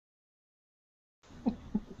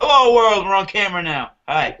Hello, world. We're on camera now.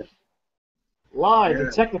 Hi. Live and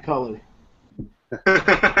Technicolor.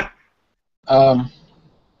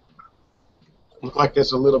 Look like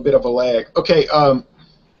there's a little bit of a lag. Okay,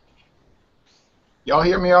 y'all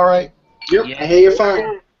hear me all right? Yep, Yeah. I hear you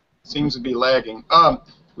fine. Seems to be lagging.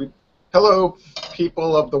 Hello,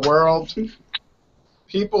 people of the world.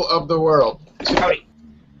 People of the world. Howdy.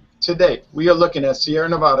 Today, we are looking at Sierra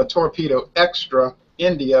Nevada Torpedo Extra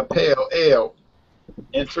India Pale Ale,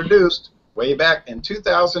 introduced way back in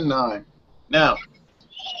 2009. Now,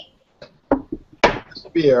 this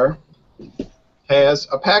beer has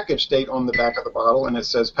a package date on the back of the bottle, and it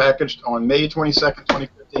says packaged on May 22nd,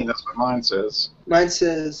 2015. That's what mine says. Mine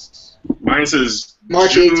says Mine says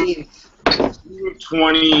March June 18th.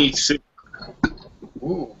 26th.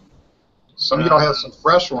 Ooh. Some of y'all have some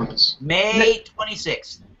fresh ones. May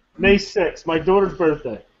 26th. May 6th, my daughter's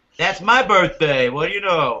birthday. That's my birthday. What do you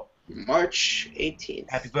know? March 18th.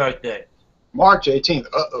 Happy birthday. March 18th.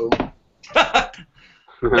 Uh-oh.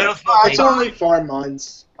 It's only 4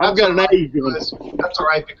 months. I've got an age. That's all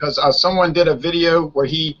right, because someone did a video where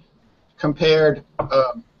he compared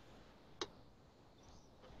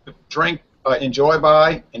drink Enjoy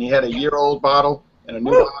By, and he had a year-old bottle and a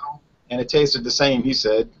new bottle, and it tasted the same, he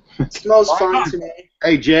said. It smells fine to me.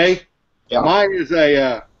 Hey, Jay. Yeah. Mine is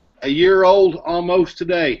a year old almost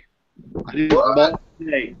today. I did it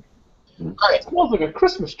today. All right, It smells like a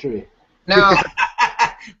Christmas tree. now,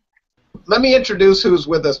 let me introduce who's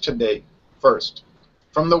with us today first.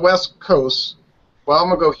 From the West Coast, well, I'm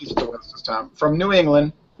going to go east to west this time. From New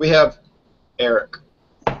England, we have Eric.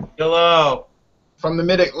 Hello. From the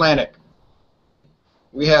Mid-Atlantic,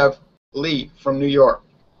 we have Lee from New York,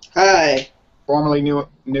 Hi. formerly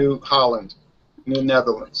New Holland, New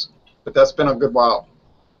Netherlands, but that's been a good while.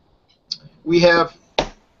 We have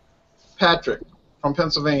Patrick from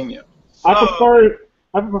Pennsylvania. I prefer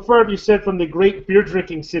if you said from the great beer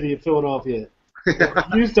drinking city of Philadelphia.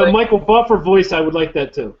 Used a Michael Buffer voice, I would like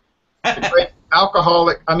that too.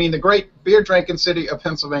 The great beer drinking city of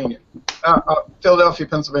Pennsylvania, Philadelphia,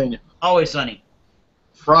 Pennsylvania. Always sunny.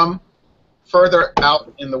 From further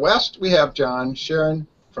out in the west, we have John Sharon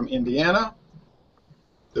from Indiana,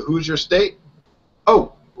 the Hoosier State.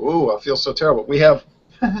 Oh, I feel so terrible. We have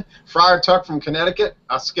Friar Tuck from Connecticut.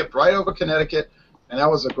 I skipped right over Connecticut, and that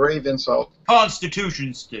was a grave insult.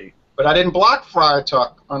 Constitution State. But I didn't block Friar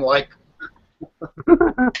Tuck, unlike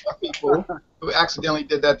people who accidentally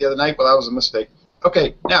did that the other night. Well, that was a mistake.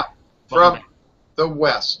 Okay, now, from the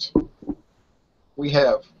west, we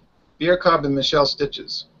have Beer Cub and Michelle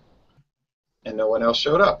Stitches, and no one else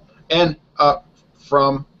showed up. And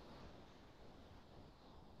from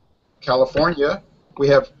California, we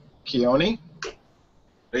have Keone,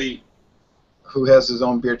 Hey, who has his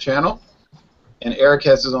own beer channel, and Eric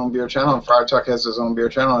has his own beer channel, and Friar Tuck has his own beer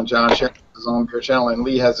channel, and John Sharon has his own beer channel, and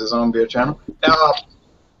Lee has his own beer channel. Now,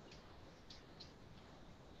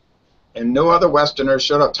 and no other Westerners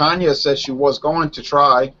showed up. Tanya said she was going to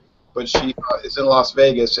try, but she is in Las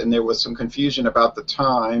Vegas, and there was some confusion about the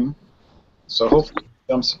time, so hopefully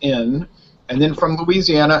she jumps in. And then from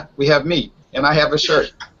Louisiana, we have me, and I have a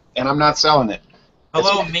shirt, and I'm not selling it.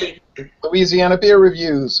 Hello, me. Louisiana Beer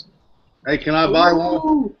Reviews. Hey, can I buy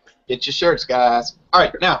one? Get your shirts, guys. All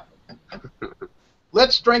right, now,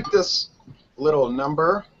 let's drink this little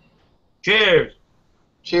number. Cheers.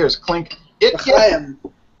 Cheers, clink. Chaim.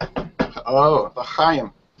 Oh, the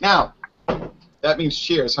Chaim. Now, that means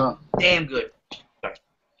cheers, huh? Damn good.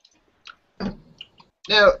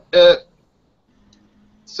 Now,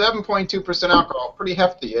 7.2% alcohol, pretty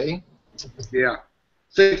hefty, eh? Yeah.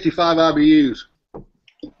 65 IBUs.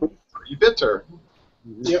 Pretty bitter.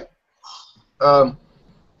 Yep.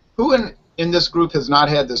 Who in this group has not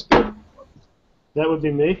had this beer? That would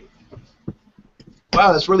be me.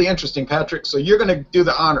 Wow, that's really interesting, Patrick. So you're going to do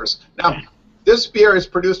the honors. Now, this beer is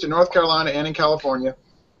produced in North Carolina and in California.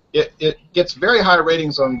 It gets very high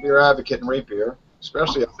ratings on Beer Advocate and Rate Beer,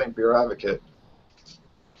 especially, I think, Beer Advocate.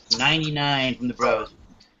 99 from the bros.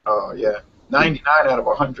 Oh, yeah. 99 out of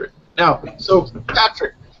 100. Now, so,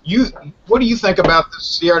 Patrick, what do you think about the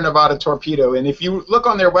Sierra Nevada Torpedo? And if you look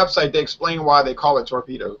on their website, they explain why they call it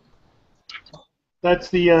Torpedo. That's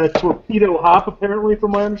the torpedo hop, apparently,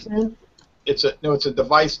 from my understanding. It's a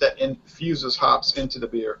device that infuses hops into the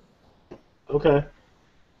beer. Okay.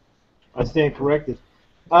 I stand corrected.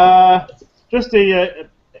 Just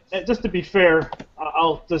to be fair,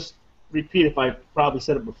 I'll just repeat if I probably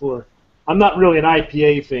said it before. I'm not really an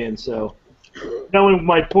IPA fan, so knowing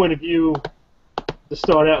my point of view to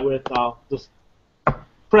start out with, I'll just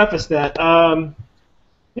preface that.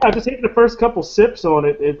 Yeah, just taking the first couple sips on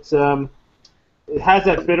it, it has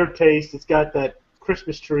that bitter taste. It's got that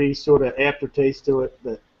Christmas tree sort of aftertaste to it.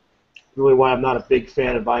 That's really why I'm not a big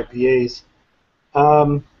fan of IPAs.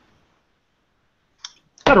 Got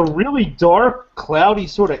a really dark, cloudy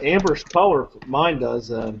sort of amberish color. Mine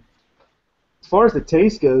does. As far as the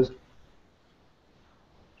taste goes,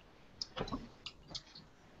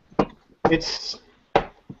 it's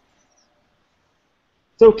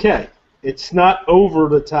okay. It's not over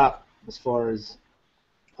the top as far as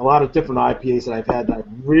a lot of different IPAs that I've had that I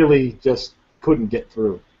really just couldn't get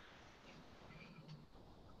through.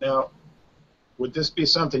 Now, would this be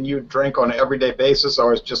something you drink on an everyday basis,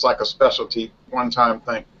 or is it just like a specialty one-time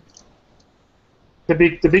thing? To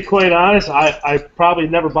be quite honest, I probably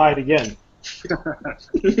never buy it again.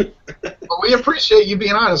 Well, we appreciate you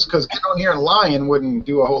being honest, because getting on here and lying wouldn't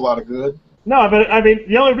do a whole lot of good. No, but I mean,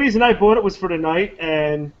 the only reason I bought it was for the night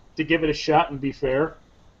and to give it a shot and be fair.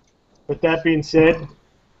 But that being said,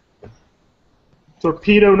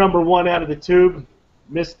 Torpedo #1 out of the tube,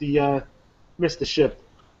 missed the ship.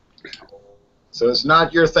 So it's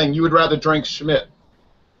not your thing. You would rather drink Schmidt.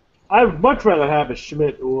 I would much rather have a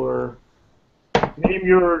Schmidt or name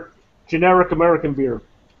your generic American beer.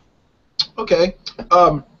 Okay.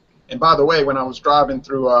 And by the way, when I was driving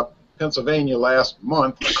through Pennsylvania last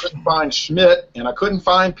month, I couldn't find Schmidt, and I couldn't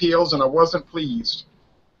find Peels, and I wasn't pleased.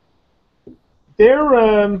 They're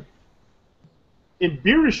in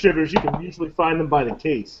beer distributors. You can usually find them by the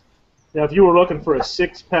case. Now, if you were looking for a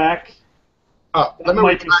 6-pack, that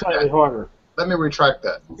might be slightly harder. Let me retract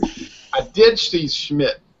that. I did see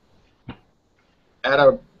Schmidt at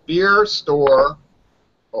a beer store,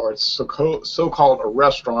 or it's so-called a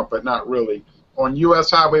restaurant, but not really, on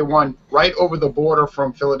U.S. Highway 1, right over the border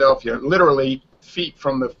from Philadelphia, literally feet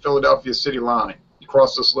from the Philadelphia city line. You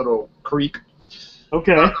cross this little creek.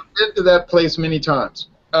 Okay. I've been to that place many times.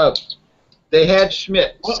 They had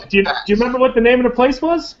Schmidt. Do you remember what the name of the place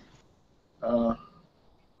was?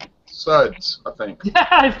 Suds, I think.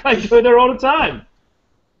 Yeah, I go there all the time.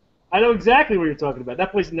 I know exactly what you're talking about.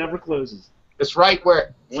 That place never closes. It's right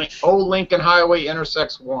where Old Lincoln Highway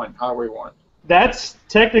intersects Highway 1. That's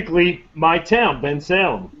technically my town, Ben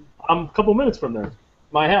Salem. I'm a couple minutes from there.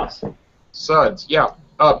 My house. Suds, yeah.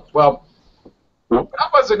 Well, I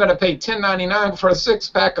wasn't going to pay $10.99 for a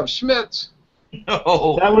 6-pack of Schmidt's.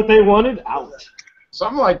 No. Is that what they wanted? Ouch.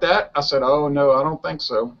 Something like that. I said, oh, no, I don't think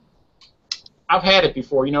so. I've had it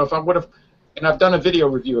before. You know, if I would have, and I've done a video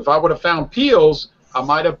review, if I would have found Peels, I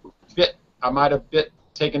might have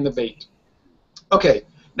taken the bait. Okay,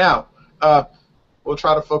 now, we'll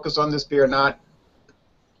try to focus on this beer, not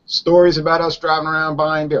stories about us driving around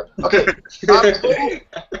buying beer. Okay.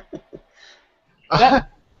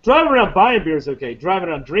 Driving around buying beer is okay. Driving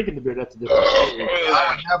around drinking the beer, that's a different story.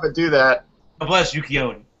 I would never do that. God bless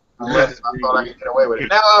Yukioni. Unless I thought I could get away with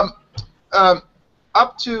it. Now,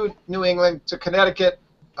 up to New England, to Connecticut,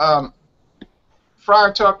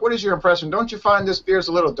 Friar Tuck, what is your impression? Don't you find this beer is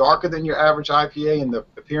a little darker than your average IPA in the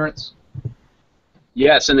appearance?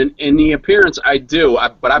 Yes, and in the appearance, I do.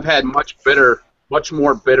 But I've had much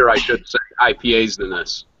more bitter, I should say, IPAs than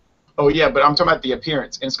this. Oh, yeah, but I'm talking about the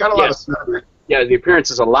appearance. And it's got a lot of smell. Yeah, the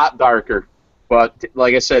appearance is a lot darker. But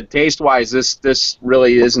like I said, taste-wise, this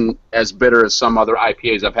really isn't as bitter as some other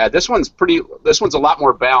IPAs I've had. This one's a lot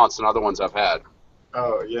more balanced than other ones I've had.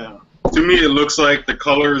 Oh, yeah. To me, it looks like the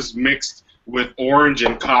colors mixed with orange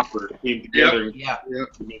and copper came together Yeah.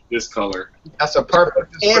 to make this color. That's a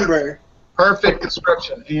perfect description. Amber. Perfect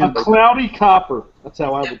description. A Amber. cloudy copper. That's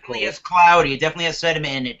how I would call Definitely it. is cloudy. It definitely has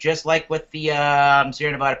sediment in it. Just like with the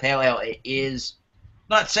Sierra Nevada Pale Ale, it is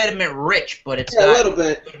not sediment rich, but it's Yeah, a got little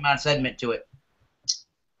bit. a good amount of sediment to it.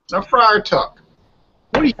 Now, Friar Tuck,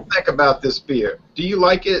 what do you think about this beer? Do you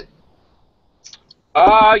like it?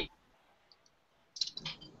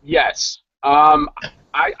 Yes. I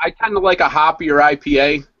tend to like a hoppier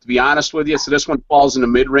IPA, to be honest with you. So this one falls in the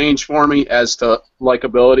mid-range for me as to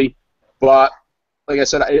likability. But like I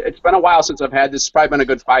said, it's been a while since I've had this. It's probably been a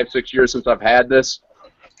good 5-6 years since I've had this,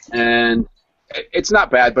 and it's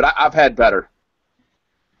not bad. But I've had better.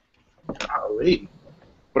 Golly.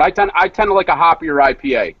 But I tend to like a hoppier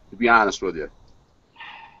IPA, to be honest with you.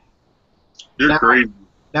 You're crazy.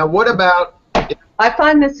 Now, what about... I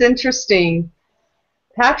find this interesting.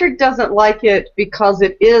 Patrick doesn't like it because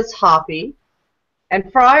it is hoppy, and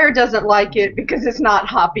Fryer doesn't like it because it's not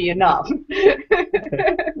hoppy enough. I'm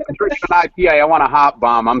drinking an IPA. I want a hop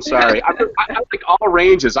bomb. I'm sorry. I like all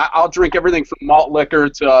ranges. I'll drink everything from malt liquor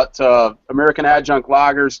to American adjunct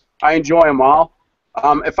lagers. I enjoy them all.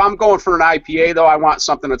 If I'm going for an IPA, though, I want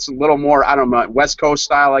something that's a little more, I don't know, West Coast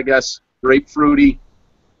style, I guess, grapefruity,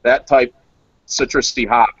 that type citrusy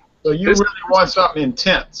hop. So you really want something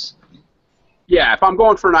intense? Yeah, if I'm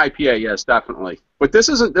going for an IPA, yes, definitely. But this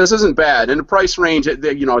isn't bad. In the price range,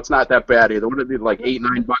 it's not that bad either. What would it be, like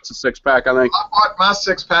 $8-9 a 6-pack? I think. I bought my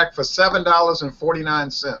 6-pack for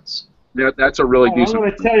 $7.49. That's a really I'm decent.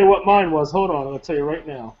 going to tell you what mine was. Hold on, I'm going to tell you right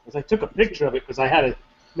now. Because I took a picture of it because I had to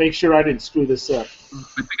make sure I didn't screw this up.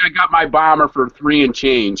 I think I got my bomber for $3 and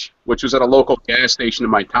change, which was at a local gas station in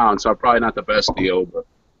my town, so probably not the best deal. But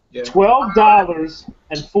Yeah.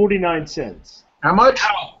 $12.49 How much?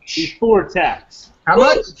 before tax. How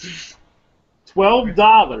much?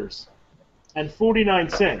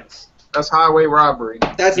 $12.49. That's highway robbery.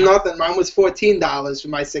 That's nothing. Mine was $14 for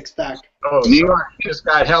my 6-pack. Oh, Neil? sorry. You just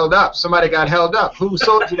got held up. Somebody got held up. Who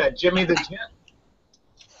sold you that? Jimmy the Gent?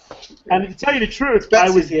 And to tell you the truth,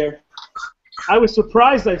 Betsy's here. I was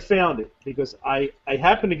surprised I found it because I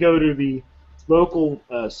happened to go to the local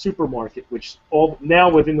supermarket, which now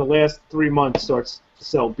within the last 3 months starts to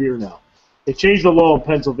sell beer now. They changed the law in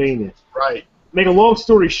Pennsylvania. Right. Make a long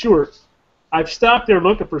story short, I've stopped there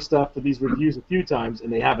looking for stuff for these reviews a few times,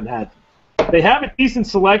 and they haven't had them. They have a decent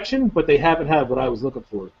selection, but they haven't had what I was looking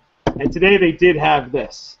for. And today they did have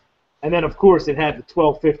this. And then, of course, it had the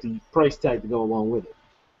 $12.50 price tag to go along with it.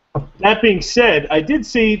 That being said, I did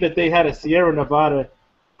see that they had a Sierra Nevada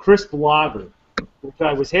crisp lager, which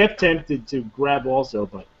I was half tempted to grab also,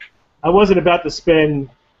 but I wasn't about to spend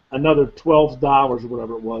another $12 or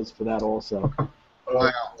whatever it was for that also.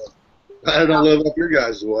 Wow. I don't live up your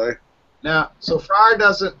guys' way. Now, so Fryer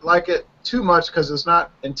doesn't like it too much because it's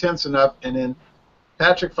not intense enough, and then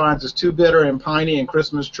Patrick finds it's too bitter and piney and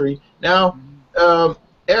Christmas tree. Now,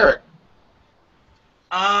 Eric.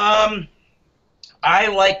 I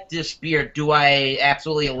like this beer. Do I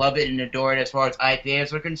absolutely love it and adore it as far as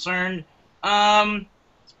IPAs are concerned? I'm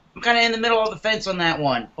kind of in the middle of the fence on that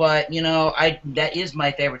one, but that is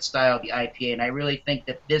my favorite style, the IPA, and I really think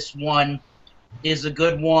that this one is a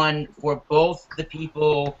good one for both the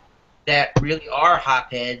people that really are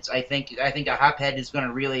hopheads. I think a hophead is going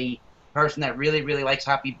to person that really likes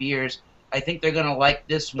hoppy beers. I think they're going to like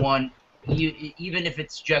this one, even if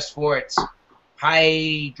it's just for its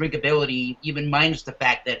high drinkability, even minus the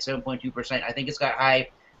fact that 7.2%. I think it's got high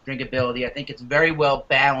drinkability. I think it's very well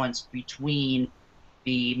balanced between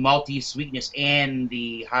the malty sweetness and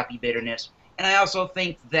the hoppy bitterness. And I also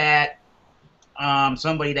think that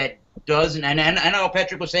somebody that doesn't, and I know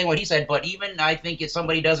Patrick was saying what he said, but even I think if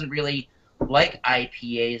somebody doesn't really like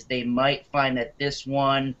IPAs, they might find that this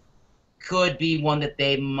one could be one that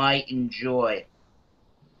they might enjoy.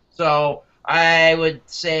 So I would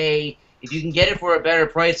say if you can get it for a better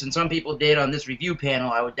price than some people did on this review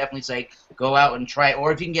panel, I would definitely say go out and try it.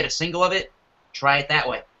 Or if you can get a single of it, try it that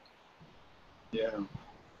way. Yeah.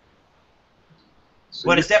 So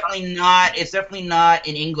But it's definitely not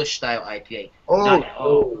an English style IPA.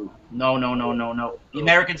 Oh. No. The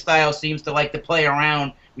American style seems to like to play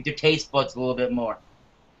around with your taste buds a little bit more.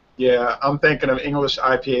 Yeah, I'm thinking of English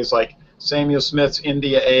IPAs like Samuel Smith's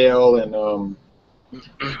India Ale and all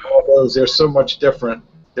those. They're so much different.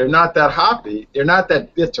 They're not that hoppy. They're not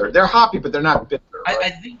that bitter. They're hoppy, but they're not bitter.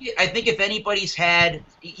 Right? I think if anybody's had,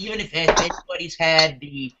 the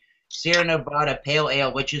Sierra Nevada Pale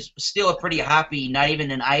Ale, which is still a pretty hoppy, not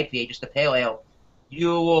even an IPA, just a pale ale,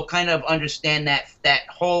 you will kind of understand that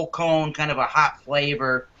whole cone kind of a hot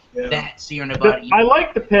flavor that Sierra Nevada. I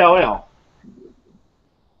like the pale ale.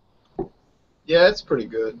 Yeah, it's pretty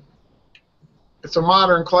good. It's a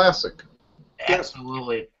modern classic.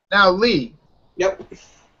 Absolutely. Now, Lee. Yep.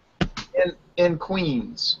 In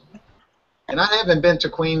Queens, and I haven't been to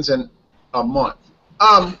Queens in a month.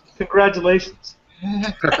 Congratulations. Is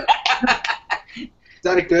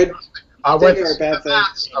that a good I thing went or to a see bad the thing?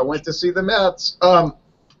 Mets. I went to see the Mets.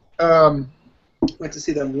 Went to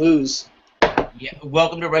see them lose. Yeah.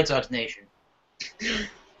 Welcome to Red Sox Nation.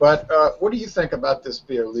 But what do you think about this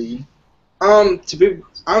beer, Lee? I'm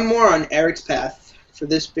more on Eric's path for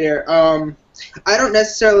this beer. I don't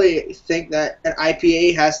necessarily think that an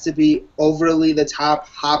IPA has to be overly the top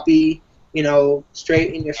hoppy,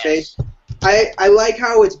 straight in your face. I like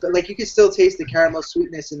how it's, like, you can still taste the caramel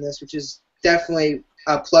sweetness in this, which is definitely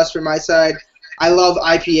a plus for my side. I love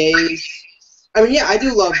IPAs. I mean, yeah, I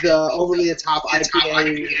do love the overly the top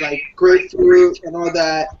IPA, like grapefruit and all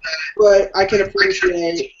that, but I can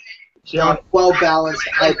appreciate well-balanced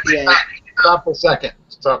IPA. Stop for a second.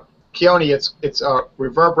 So, Keone, it's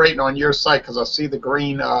reverberating on your site because I see the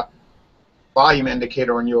green volume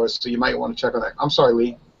indicator on yours, so you might want to check on that. I'm sorry,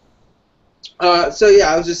 Lee. So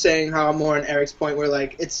yeah, I was just saying how I'm more on Eric's point where,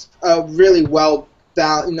 like, it's a really well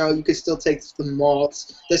balanced. You could still take the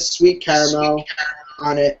malts, the sweet caramel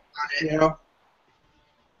on it.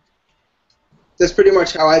 That's pretty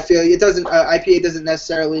much how I feel. It doesn't IPA doesn't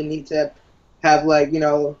necessarily need to have like,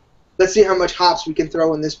 let's see how much hops we can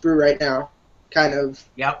throw in this brew right now, kind of.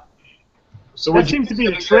 Yep. So That seems to be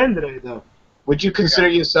the trend today, though. would you consider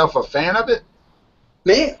yourself a fan of it?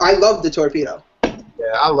 Me, I love the Torpedo.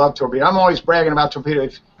 Yeah, I love Torpedo. I'm always bragging about Torpedo.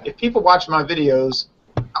 If people watch my videos,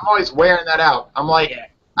 I'm always wearing that out. I'm like,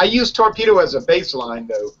 I use Torpedo as a baseline,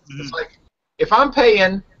 though. It's like, if I'm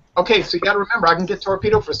paying, okay, so you got to remember, I can get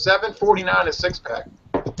Torpedo for $7.49 a 6-pack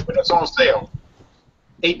when it's on sale.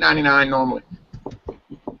 $8.99 normally.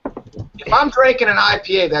 If I'm drinking an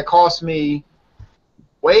IPA that costs me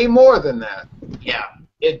way more than that,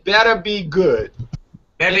 it better be good.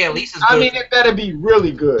 Better be at least as good. I mean, it better be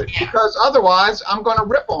really good, because otherwise I'm going to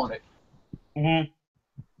rip on it.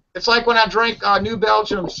 It's like when I drank New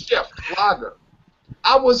Belgium Shift Lager.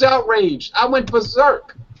 I was outraged. I went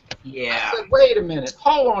berserk. I said, wait a minute.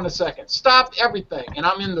 Hold on a second. Stop everything. And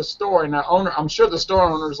I'm in the store, and the owner, I'm sure the store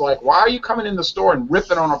owner's like, why are you coming in the store and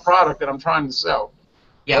ripping on a product that I'm trying to sell?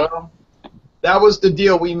 Well, that was the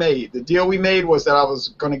deal we made. The deal we made was that I was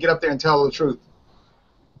going to get up there and tell the truth.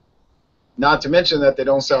 Not to mention that they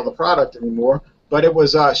don't sell the product anymore, but it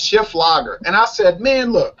was Shift Lager. And I said,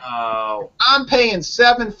 man, look, I'm paying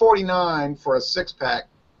 $7.49 for a 6-pack,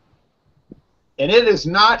 and it is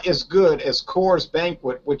not as good as Coors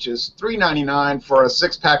Banquet, which is $3.99 for a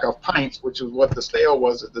 6-pack of pints, which is what the sale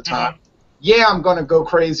was at the time. Yeah, I'm going to go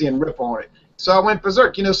crazy and rip on it. So I went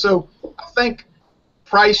berserk. So I think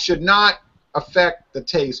price should not affect the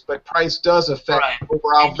taste, but price does affect the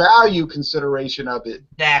overall value consideration of it.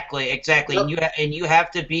 Exactly. And you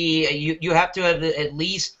have to be you have to have at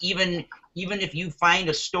least, even if you find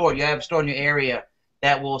a store, you have a store in your area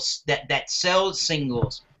that will that sells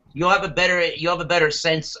singles, you'll have a better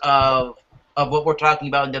sense of what we're talking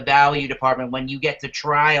about in the value department when you get to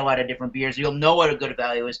try a lot of different beers. You'll know what a good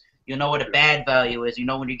value is. You'll know what a bad value is. You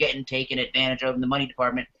know when you're getting taken advantage of in the money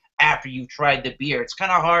department after you've tried the beer. It's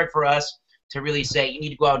kind of hard for us to really say you need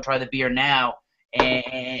to go out and try the beer now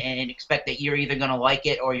and expect that you're either going to like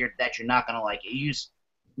it or that you're not going to like it. You just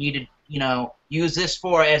need to, use this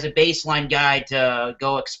as a baseline guide to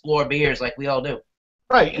go explore beers like we all do.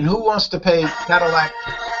 Right, and who wants to pay Cadillac?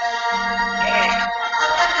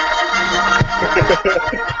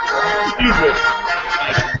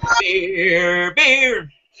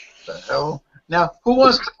 Beer. The hell? Now, who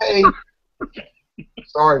wants to pay?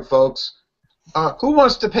 Sorry, folks. Who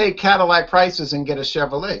wants to pay Cadillac prices and get a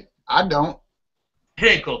Chevrolet? I don't.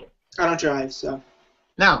 Hey, cool. I don't drive, so.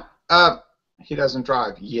 Now, he doesn't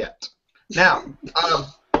drive yet. Now,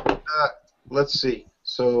 let's see.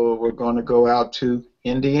 So we're going to go out to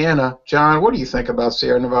Indiana. John, what do you think about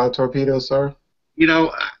Sierra Nevada Torpedo, sir?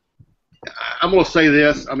 I'm going to say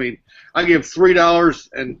this. I mean, I give $3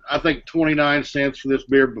 and I think 29 cents for this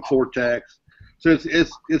beer before tax. So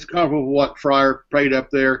it's comparable to what Fryer paid up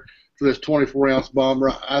there for this 24-ounce bomber.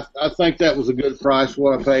 I think that was a good price for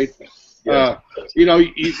what I paid.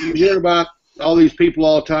 You hear about all these people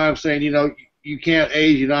all the time saying, you can't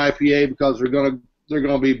age an IPA because they're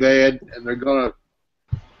gonna be bad and they're gonna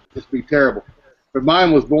just be terrible. But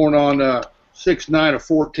mine was born on 6/9 of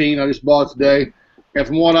 14. I just bought it today, and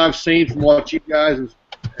from what I've seen, from what you guys,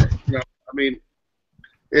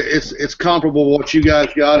 it's comparable to what you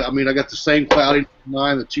guys got. I mean, I got the same cloudy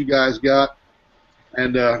mine that you guys got,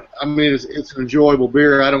 and it's an enjoyable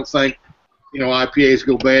beer. I don't think IPAs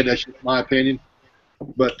go bad. That's just my opinion.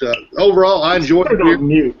 But overall, I enjoy the beer.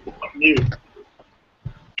 Mute.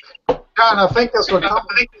 John, I think that's what. I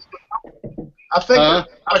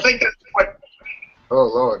think that's what.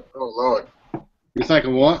 Oh Lord. You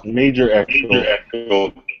thinking what? Major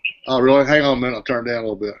echo. Oh really? Hang on a minute. I'll turn it down a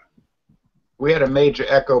little bit. We had a major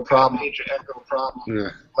echo problem.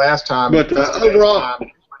 Yeah. Last time. But overall,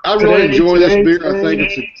 I really enjoy this beer.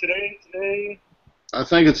 I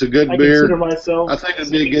think it's a good beer. I think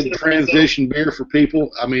it'd be a good transition beer for people.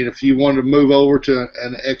 I mean, if you wanted to move over to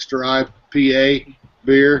an extra IPA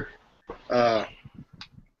beer,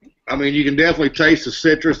 you can definitely taste the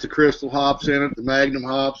citrus, the crystal hops in it, the magnum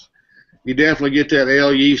hops. You definitely get that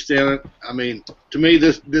ale yeast in it. I mean, to me,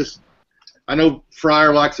 this I know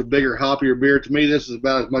Fryer likes a bigger, hoppier beer. To me, this is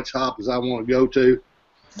about as much hop as I want to go to.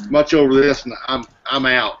 Much over this, and I'm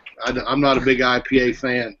out. I'm not a big IPA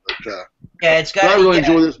fan, but I really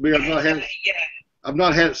enjoy this beer. I've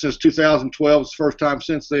not had it since 2012. It's the first time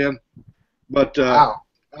since then. But wow.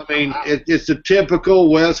 It's a typical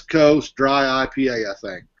West Coast dry IPA, I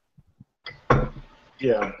think.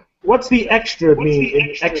 Yeah. What's the extra mean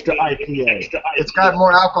in extra IPA? It's got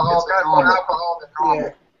more alcohol than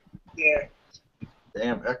normal. Yeah.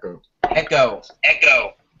 Damn, echo.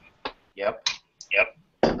 Yep.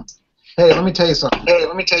 Hey, let me tell you something.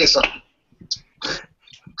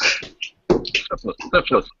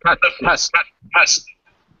 Syphilis, pest.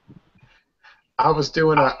 I was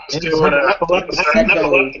doing a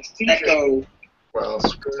Echo. well,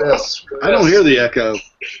 screw this. I don't hear the echo.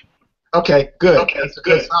 Okay, good. That's a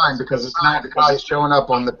good sign because it's not probably showing up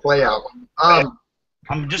on the playout.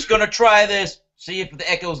 I'm just gonna try this. See if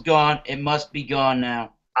the echo's gone. It must be gone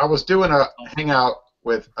now. I was doing a hangout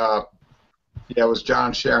with it was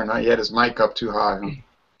John Sharon. He had his mic up too high.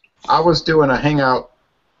 I was doing a hangout,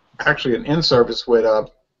 actually an in-service with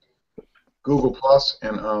Google Plus,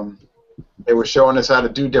 and they were showing us how to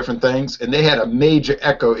do different things, and they had a major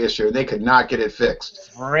echo issue. They could not get it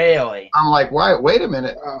fixed. Really? I'm like, why? Wait a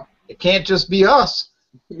minute. It can't just be us.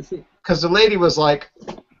 Because the lady was like,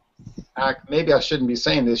 maybe I shouldn't be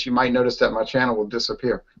saying this. You might notice that my channel will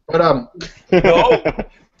disappear. But No.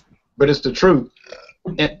 but it's the truth.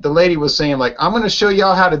 And the lady was saying, like, I'm going to show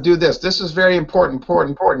y'all how to do this. This is very important.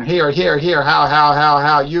 Here,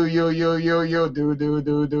 how, you,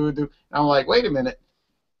 do. And I'm like, wait a minute.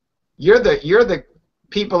 You're the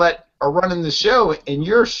people that are running the show, and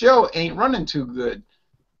your show ain't running too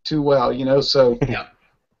well, you know. So Yeah.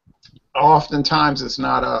 Oftentimes it's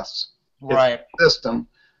not us, Right. it's the system.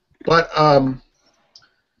 But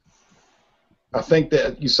I think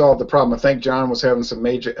that you solved the problem. I think John was having some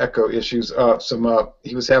major echo issues.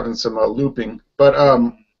 He was having some looping. But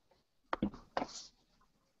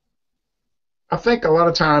I think a lot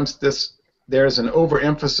of times there's an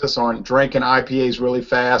overemphasis on drinking IPAs really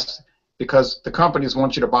fast because the companies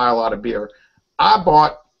want you to buy a lot of beer. I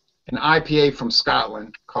bought an IPA from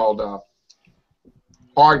Scotland called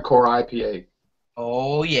Hardcore IPA.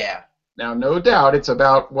 Oh yeah. Now, no doubt, it's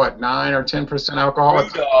about what 9 or 10% alcohol.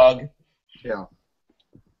 Brew dog. Yeah.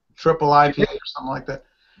 Triple IPA or something like that.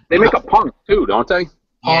 They make a punk too, don't they?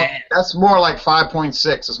 Yeah. That's more like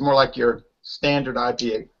 5.6. It's more like your standard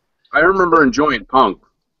IPA. I remember enjoying punk.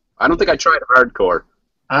 I don't think I tried hardcore.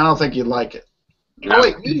 I don't think you'd like it. No. Oh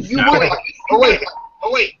wait, you would like it.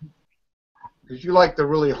 Oh wait. Because you like the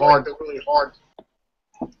really hard.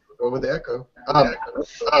 Go with the echo.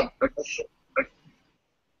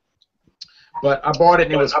 But I bought it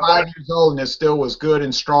and it was 5 years old and it still was good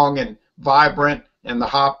and strong and vibrant and the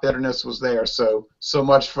hop bitterness was there. So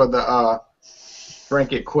much for the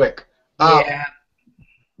drink it quick. Yeah.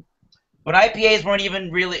 But IPAs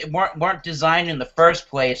weren't designed in the first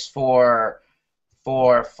place for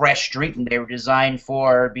fresh drinking. They were designed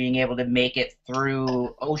for being able to make it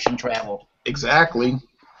through ocean travel. Exactly.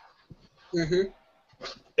 Mm-hmm.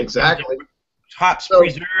 Exactly. Hops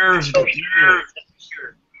preserved.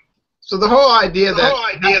 So the whole idea that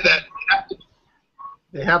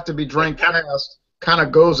they have to be drank fast kind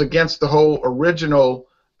of goes against the whole original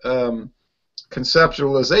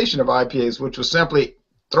conceptualization of IPAs, which was simply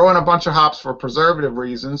throwing a bunch of hops for preservative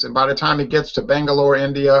reasons, and by the time it gets to Bangalore,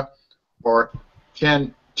 India, or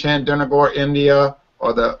Chandernagore, India,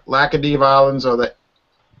 or the Laccadive Islands, or the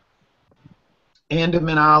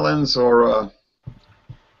Andaman Islands, or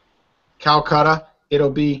Calcutta, it'll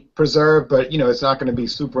be preserved, but it's not going to be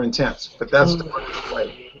super intense. But that's the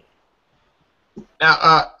way.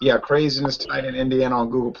 Now, yeah, Craziness Tonight in Indiana on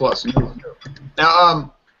Google Plus.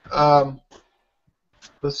 Now,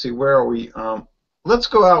 let's see, where are we? Let's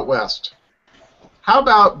go out west. How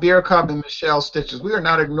about Beer Cub and Michelle Stitches? We are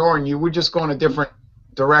not ignoring you. We're just going a different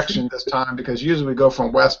direction this time because usually we go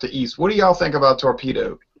from west to east. What do y'all think about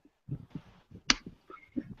Torpedo?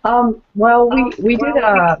 Well, we did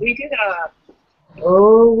a.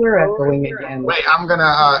 Oh, we're echoing again. Wait, I'm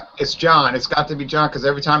gonna. It's John. It's got to be John because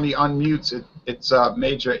every time he unmutes it, it's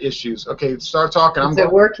major issues. Okay, start talking. Is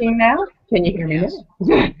it working now? Can you hear me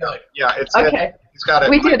now? Yeah, it's okay. It's got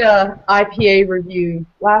we did a IPA review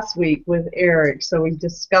last week with Eric, so we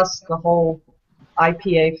discussed the whole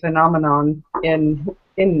IPA phenomenon in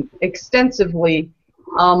extensively.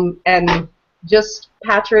 And just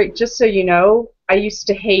Patrick, just so you know, I used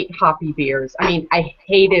to hate hoppy beers. I mean, I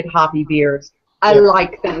hated hoppy beers. I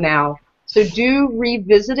like them now. So do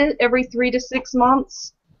revisit it every 3 to 6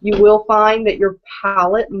 months. You will find that your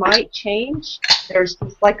palate might change. There's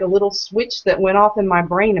just like a little switch that went off in my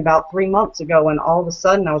brain about 3 months ago, and all of a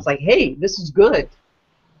sudden I was like, hey, this is good.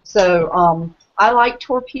 So I like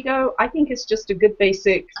Torpedo. I think it's just a good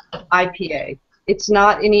basic IPA. It's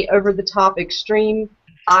not any over-the-top extreme.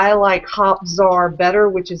 I like Hop Czar better,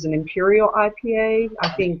 which is an Imperial IPA. I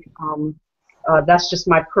think that's just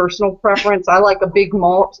my personal preference. I like a big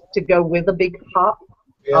malt to go with a big hop.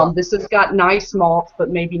 Yeah. This has got nice malt,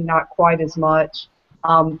 but maybe not quite as much.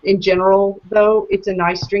 In general, though, it's a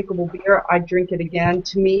nice drinkable beer. I drink it again.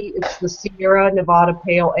 To me, it's the Sierra Nevada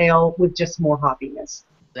Pale Ale with just more hoppiness.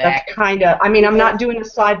 That's kind of, I mean, I'm not doing a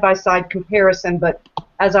side-by-side comparison, but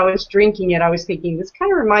as I was drinking it, I was thinking, this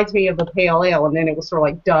kind of reminds me of a pale ale, and then it was sort of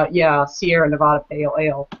like, duh, yeah, Sierra Nevada pale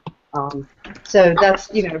ale. So that's,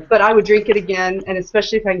 you know, but I would drink it again, and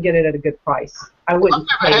especially if I can get it at a good price. I wouldn't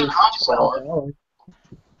pay $12.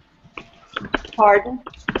 Pardon?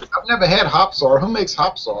 I've never had hop sour. Who makes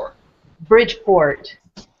hop sour? Bridgeport.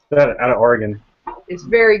 Out of Oregon. It's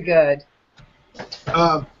very good.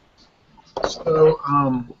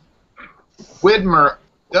 Widmer,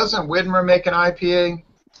 doesn't Widmer make an IPA?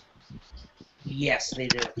 Yes, they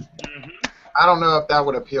do. I don't know if that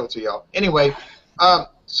would appeal to y'all. Anyway,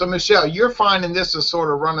 so Michelle, you're finding this as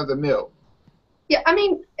sort of run-of-the-mill. Yeah, I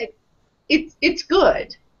mean, it's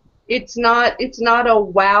good. It's not a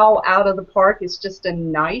wow out of the park. It's just a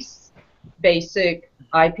nice, basic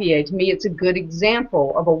IPA. To me, it's a good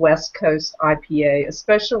example of a West Coast IPA,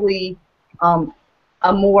 especially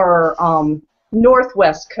a more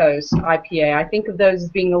Northwest Coast IPA. I think of those as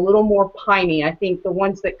being a little more piney. I think the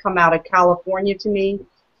ones that come out of California to me,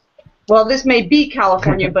 well, this may be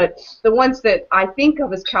California, but the ones that I think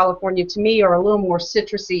of as California to me are a little more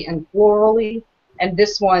citrusy and florally, and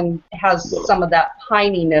this one has some of that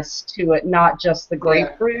pininess to it, not just the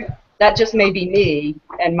grapefruit. That just may be me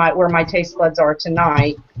and where my taste buds are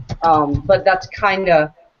tonight, but that's kind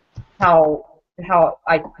of how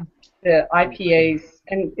the IPAs,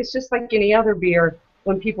 and it's just like any other beer.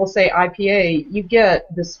 When people say IPA, you get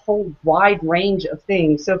this whole wide range of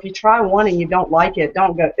things. So if you try one and you don't like it,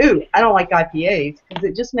 don't go, ooh, I don't like IPAs, because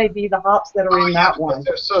it just may be the hops that are in that one.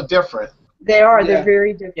 They're so different. They are. They're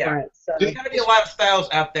very different. Yeah. So. There's got to be a lot of styles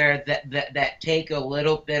out there that take a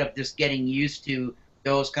little bit of just getting used to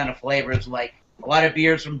those kind of flavors. Like a lot of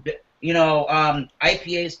beers from,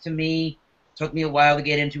 IPAs to me took me a while to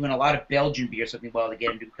get into, and a lot of Belgian beers took me a while to get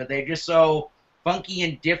into, because they're just so funky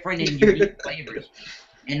and different and unique flavors.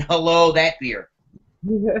 And hello, that beer.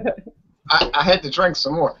 I had to drink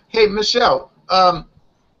some more. Hey, Michelle,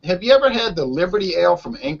 have you ever had the Liberty Ale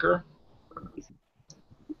from Anchor?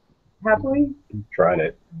 Have we? Tried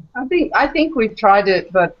it. I think we've tried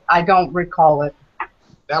it, but I don't recall it.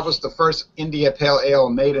 That was the first India Pale Ale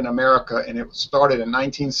made in America, and it started in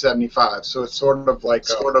 1975. So it's sort of like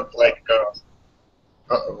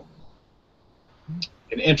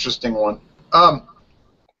an interesting one.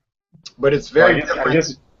 But it's very different. I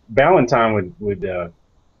guess Ballantine would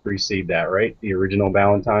precede that, right? The original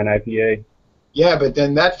Ballantine IPA. Yeah, but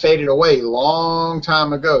then that faded away a long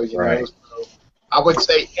time ago. You know, so I would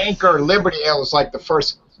say Anchor Liberty Ale is like the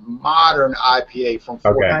first modern IPA from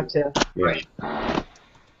Fort. Gotcha. Right.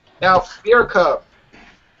 Now, Beer Cub.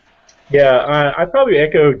 Yeah, I'd probably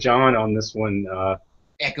echo John on this one.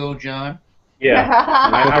 Echo John? Yeah.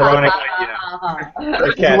 Ironically,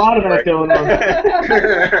 There's a lot of that going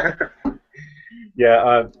on.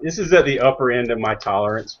 Yeah, this is at the upper end of my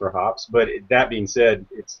tolerance for hops, but that being said,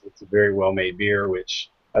 it's a very well-made beer,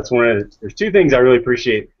 which that's one of the, there's two things I really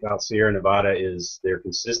appreciate about Sierra Nevada is their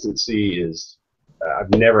consistency is,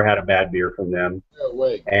 I've never had a bad beer from them. No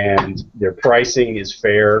way. And their pricing is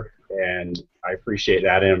fair, and I appreciate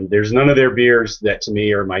that. And there's none of their beers that to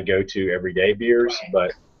me are my go-to everyday beers,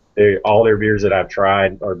 but all their beers that I've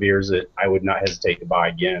tried are beers that I would not hesitate to buy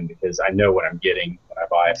again because I know what I'm getting when I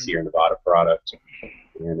buy a Sierra Nevada product.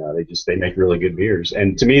 And they make really good beers.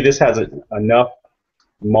 And to me, this has enough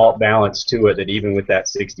malt balance to it that even with that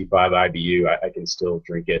 65 IBU, I can still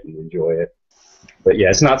drink it and enjoy it. But yeah,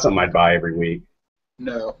 it's not something I'd buy every week.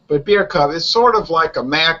 No, but Beer Cub, it's sort of like a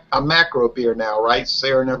macro beer now, right,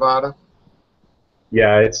 Sierra Nevada?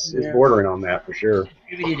 Yeah, it's bordering on that for sure.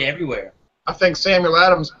 Distributed everywhere. I think Samuel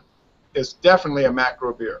Adams is definitely a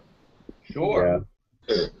macro beer. Sure.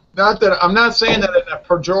 Yeah. Not that I'm not saying that in a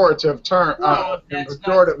pejorative term,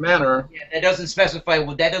 pejorative manner. Yeah, that doesn't specify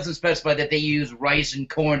that they use rice and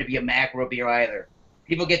corn to be a macro beer either.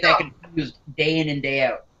 People get that confused day in and day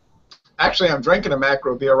out. Actually, I'm drinking a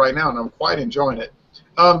macro beer right now, and I'm quite enjoying it.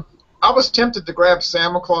 I was tempted to grab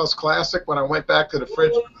Santa Claus Classic when I went back to the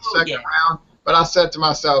fridge for the second round, but I said to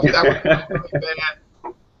myself, that would be really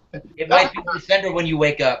bad. It might be December when you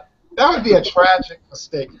wake up. That would be a tragic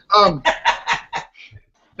mistake.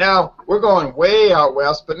 Now, we're going way out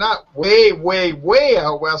west, but not way, way, way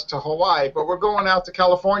out west to Hawaii, but we're going out to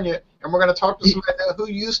California, and we're going to talk to somebody who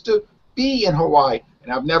used to be in Hawaii.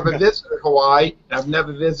 And I've never visited Hawaii, and I've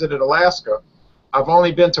never visited Alaska. I've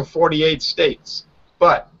only been to 48 states.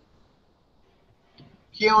 But,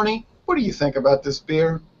 Keone, what do you think about this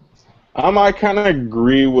beer? I kind of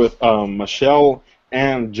agree with Michelle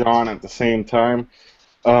and John at the same time.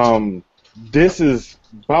 This is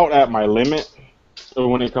about at my limit.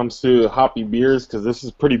 when it comes to hoppy beers, because this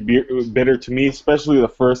is pretty bitter to me, especially the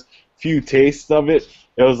first few tastes of it.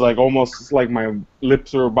 It was like almost like my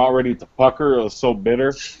lips were about ready to pucker. It was so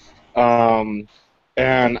bitter. And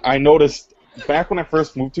I noticed back when I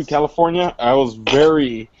first moved to California, I was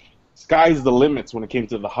very sky's the limits when it came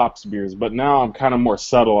to the hops beers. But now I'm kind of more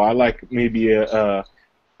subtle. I like maybe a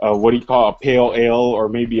what do you call a pale ale, or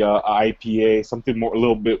maybe a IPA, something more a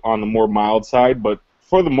little bit on the more mild side. But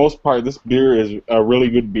for the most part, this beer is a really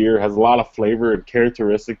good beer. Has a lot of flavor and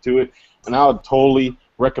characteristic to it, and I would totally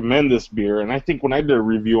recommend this beer. And I think when I did a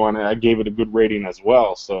review on it, I gave it a good rating as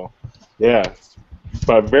well. So, yeah.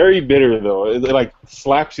 But very bitter though. It like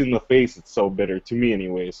slaps you in the face. It's so bitter to me,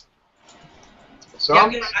 anyways. So Yeah,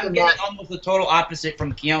 I'm getting almost the total opposite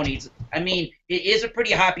from Keone's. I mean, it is a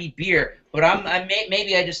pretty hoppy beer, but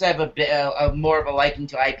maybe I just have a more of a liking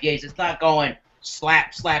to IPAs. It's not going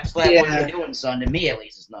slap, slap, slap. Yeah. What are you doing, son? To me, at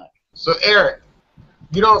least, it's not. So Eric,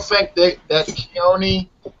 you don't think that Keone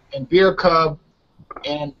and Beer Cub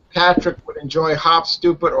and Patrick would enjoy Hop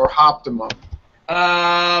Stupid or Hoptimum?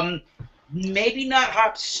 Maybe not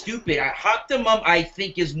Hop Stupid. Hoptimum, I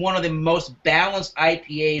think, is one of the most balanced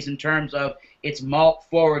IPAs in terms of its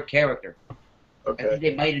malt-forward character. Okay. I think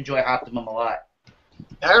they might enjoy Hoptimum a lot.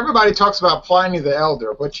 Now everybody talks about Pliny the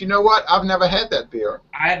Elder, but you know what? I've never had that beer.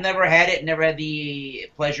 I've never had it, never had the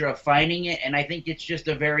pleasure of finding it, and I think it's just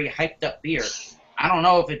a very hyped-up beer. I don't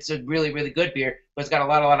know if it's a really, really good beer, but it's got a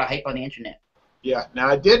lot of hype on the internet. Yeah. Now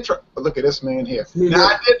I did try. Look at this man here. Now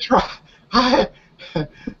I did try.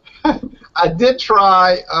 I did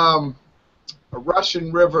try a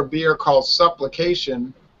Russian River beer called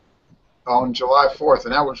Supplication on July 4th,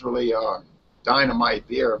 and that was really dynamite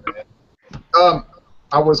beer, man.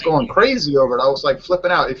 I was going crazy over it. I was like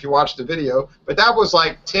flipping out if you watch the video. But that was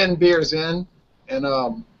like 10 beers in, and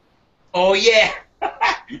oh yeah,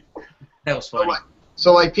 that was funny.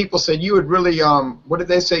 So like people said, you would really what did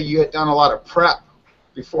they say? You had done a lot of prep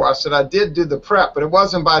before. I said I did do the prep, but it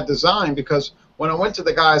wasn't by design, because when I went to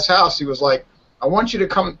the guy's house, he was like, I want you to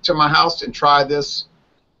come to my house and try this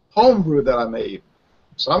homebrew that I made.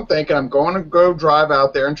 So I'm thinking I'm going to go drive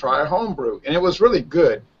out there and try a homebrew, and it was really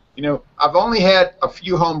good. You know, I've only had a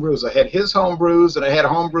few homebrews. I had his homebrews, and I had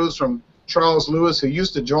homebrews from Charles Lewis, who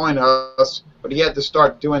used to join us, but he had to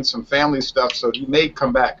start doing some family stuff, so he may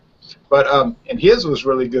come back. But and his was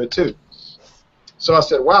really good too. So I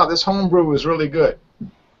said, wow, this homebrew was really good.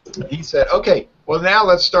 He said, okay, well now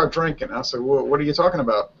let's start drinking. I said, well, what are you talking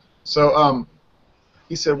about? So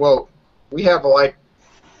he said, well, we have like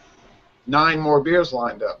 9 more beers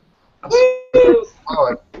lined up. I said,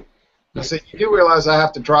 oh, I said, you do realize I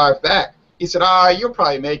have to drive back? He said, you'll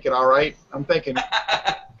probably make it all right. I'm thinking.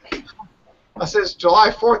 I said, it's July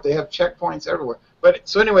 4th. They have checkpoints everywhere. But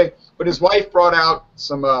so anyway, but his wife brought out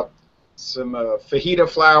some fajita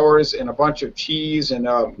flours and a bunch of cheese and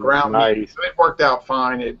ground meat. So it worked out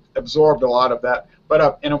fine. It absorbed a lot of that.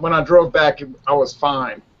 But and when I drove back, I was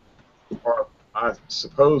fine, or I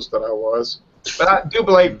supposed that I was. But I do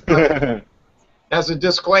believe. As a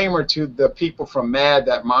disclaimer to the people from MAD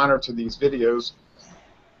that monitor these videos,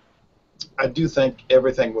 I do think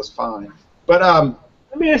everything was fine. But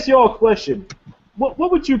let me ask you all a question. What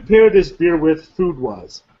would you pair this beer with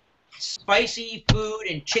food-wise? Spicy food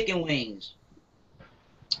and chicken wings.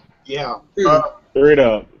 Yeah. Straight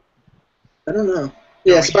up. I don't know.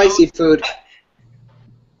 Yeah, spicy food.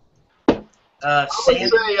 I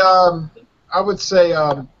would say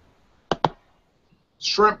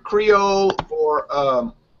shrimp Creole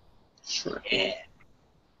or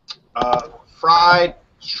fried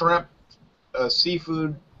shrimp,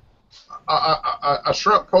 seafood, a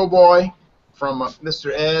shrimp po' boy from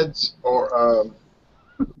Mr. Ed's, or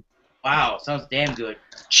wow, sounds damn good.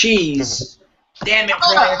 Cheese. Damn it,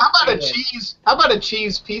 how about a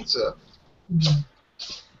cheese pizza?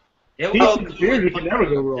 Pizza beer, you can never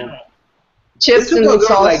go wrong. Chips and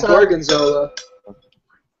salsa. Like gorgonzola.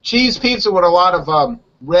 Cheese pizza with a lot of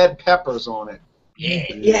red peppers on it.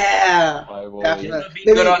 Yeah. It would be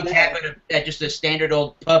good on tap at just a standard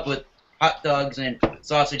old pub with hot dogs and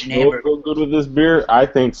sausage and hamburger. Go good with this beer. I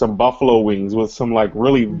think some buffalo wings with some like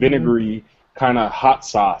really vinegary kind of hot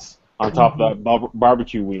sauce on top of that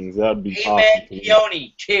barbecue wings. That'd be awesome. Amen,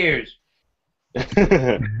 Keone. Cheers.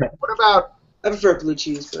 What about? I prefer blue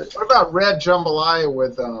cheese, but what about red jambalaya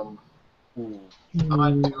with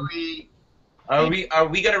andouille? Are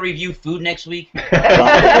we gonna review food next week?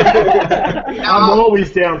 I'm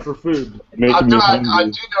always down for food. I do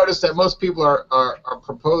notice that most people are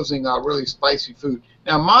proposing really spicy food.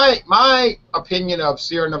 Now, my opinion of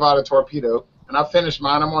Sierra Nevada Torpedo, and I finished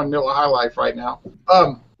mine. I'm on Miller High Life right now.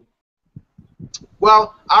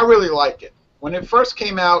 Well, I really like it. when it first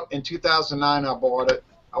came out in 2009, I bought it.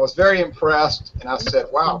 I was very impressed, and I said,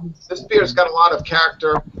 wow, this beer's got a lot of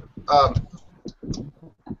character.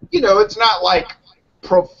 You know, it's not like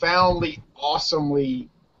profoundly, awesomely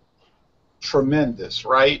tremendous,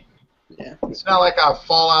 right? Yeah. It's not like I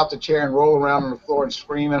fall out the chair and roll around on the floor and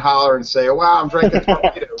scream and holler and say, oh, wow, I'm drinking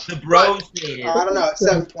Torpedo. The bros made it. I don't know. It's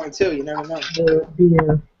 7.2. You never know.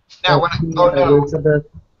 Now,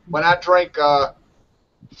 when I drank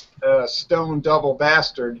Stone Double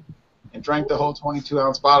Bastard and drank the whole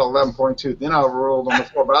 22-ounce bottle, 11.2, then I rolled on the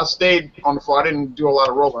floor. But I stayed on the floor. I didn't do a lot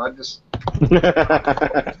of rolling. I just...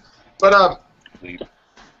 But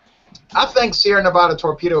I think Sierra Nevada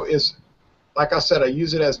Torpedo is, like I said, I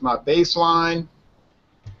use it as my baseline.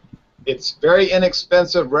 It's very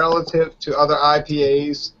inexpensive relative to other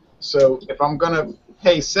IPAs. So if I'm going to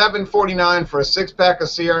pay $7.49 for a 6-pack of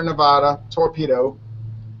Sierra Nevada Torpedo,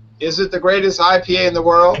 is it the greatest IPA in the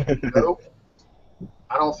world? No.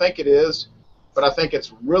 I don't think it is. But I think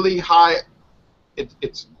it's really high.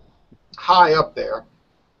 It's high up there.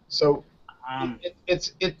 So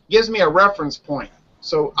it gives me a reference point.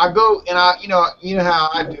 So I go and you know how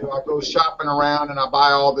I do. I go shopping around and I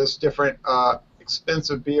buy all this different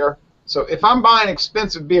expensive beer. So if I'm buying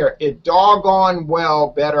expensive beer, it doggone well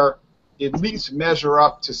better at least measure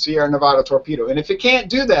up to Sierra Nevada Torpedo. And if it can't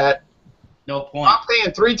do that, no point. I'm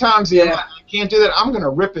paying 3 times the amount. It can't do that. I'm going to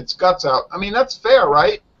rip its guts out. I mean, that's fair,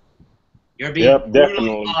 right? You're being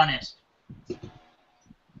brutally honest.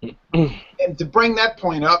 And to bring that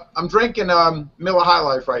point up, I'm drinking Miller High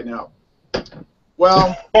Life right now.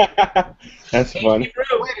 Well, that's funny.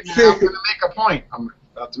 Wait a minute, I'm going to make a point. I'm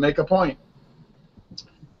about to make a point.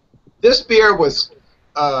 This beer was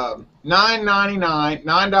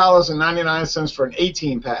 $9.99 for an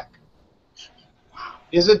 18-pack.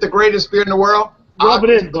 Is it the greatest beer in the world? Rub it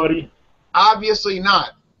in, buddy. Obviously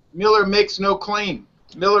not. Miller makes no claim.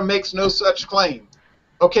 Miller makes no such claim.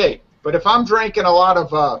 Okay, but if I'm drinking a lot of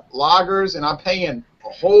lagers and I'm paying a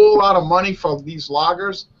whole lot of money for these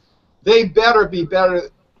lagers, they better be better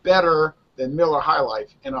than Miller High Life.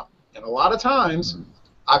 And a lot of times,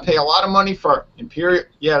 I pay a lot of money for Imperial.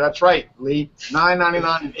 Yeah, that's right, Lee.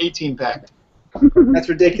 $9.99 an 18-pack. That's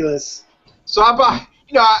ridiculous. So I buy.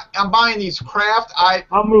 You know, I'm buying these craft.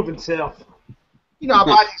 I'm moving south. You know, I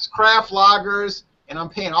buy these craft lagers, and I'm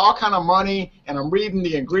paying all kind of money, and I'm reading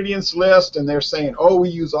the ingredients list, and they're saying, "Oh, we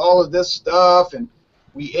use all of this stuff, and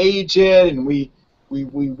we age it, and we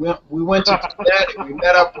went to Tibet, and we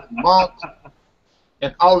met up with monks,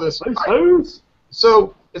 and all this."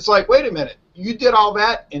 So it's like, wait a minute, you did all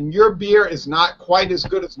that, and your beer is not quite as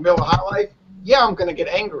good as Miller High Life? Yeah, I'm going to get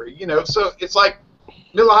angry, you know. So it's like,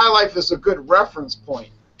 Miller High Life is a good reference point.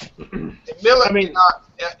 And Miller, I mean,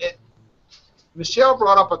 Michelle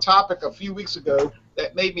brought up a topic a few weeks ago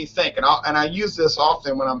that made me think, and I use this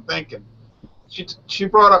often when I'm thinking. She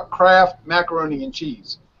brought up Kraft macaroni and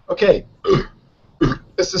cheese. Okay,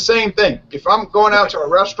 it's the same thing. If I'm going out to a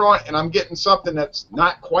restaurant and I'm getting something that's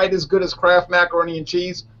not quite as good as Kraft macaroni and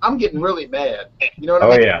cheese, I'm getting really mad. You know what I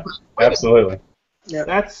mean? Oh yeah, absolutely. Yeah.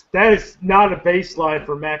 That is not a baseline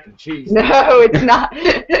for mac and cheese. No, it's not.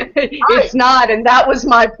 It's not, and that was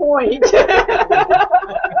my point. So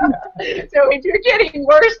if you're getting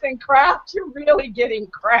worse than Kraft, you're really getting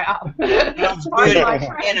crap. Sounds good,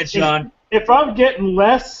 Anna John. If I'm getting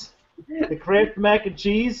less than Kraft mac and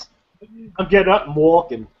cheese, I'm getting up and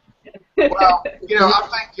walking. Well, you know, I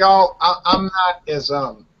think y'all, I'm not as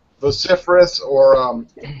vociferous or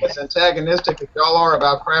as antagonistic as y'all are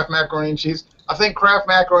about Kraft macaroni and cheese. I think Kraft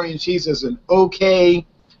macaroni and cheese is an okay,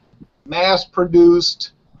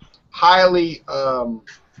 mass-produced, highly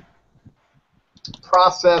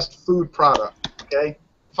processed food product. Okay,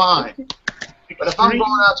 fine. But if I'm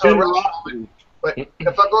going out to a restaurant,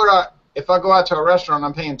 if I go out to a restaurant,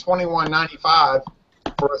 I'm paying $21.95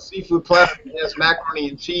 for a seafood platter that has macaroni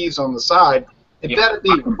and cheese on the side. It better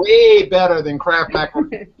be way better than Kraft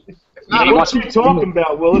macaroni. What are you talking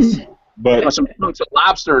about, Willis? But some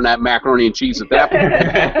lobster in that macaroni and cheese at that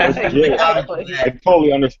point. I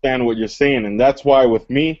totally understand what you're saying, and that's why with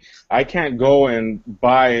me, I can't go and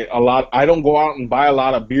buy a lot. I don't go out and buy a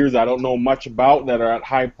lot of beers I don't know much about that are at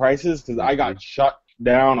high prices, because I got shut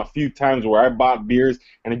down a few times where I bought beers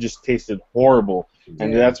and it just tasted horrible,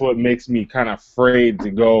 and that's what makes me kind of afraid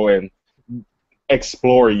to go and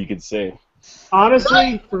explore, you could say.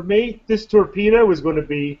 Honestly, for me, this Torpedo is going to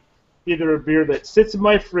be either a beer that sits in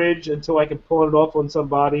my fridge until I can pull it off on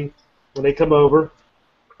somebody when they come over,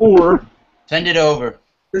 or send it over.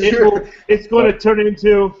 It's going to turn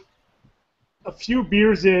into a few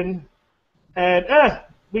beers in, and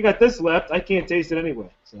we got this left. I can't taste it anyway.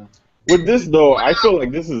 So With this though, I feel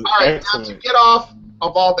like this is All right, now excellent. to get off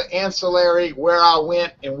of all the ancillary, where I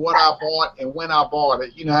went and what I bought and when I bought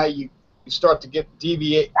it, you know how you start to get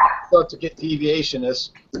deviationist.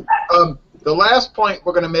 The last point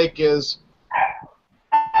we're going to make is,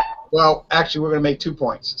 well, actually, we're going to make 2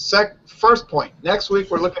 points. First point, next week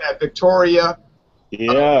we're looking at Victoria.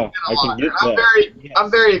 Yeah, I can get that. I'm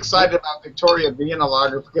very excited about Victoria Vienna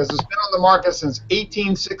Lager because it's been on the market since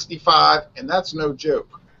 1865, and that's no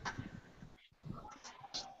joke.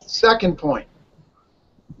 Second point,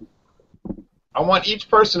 I want each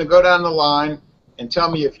person to go down the line and tell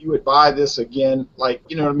me if you would buy this again, like,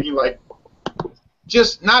 you know what I mean, like,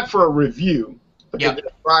 just not for a review, but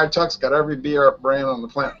Friar Tuck's got every beer brand on the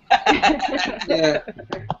planet. Yeah.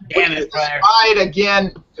 Damn it, Just Friar. buy it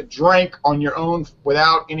again to drink on your own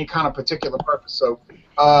without any kind of particular purpose. So,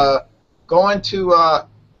 going to,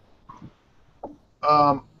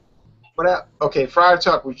 okay, Friar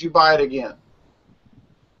Tuck, would you buy it again?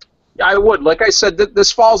 Yeah, I would. Like I said,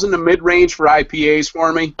 this falls in the mid-range for IPAs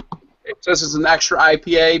for me. It says it's an extra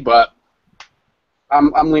IPA, but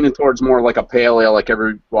I'm leaning towards more like a pale ale. Like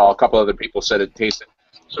a couple other people said it tasted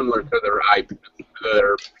similar to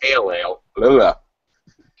their pale ale. Blah.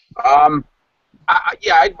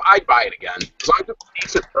 I'd buy it again. As long as it's a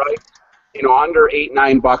decent price, under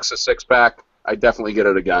 $8-9 a 6-pack, I'd definitely get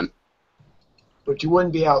it again. But you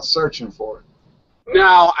wouldn't be out searching for it.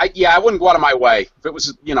 No, I wouldn't go out of my way. If it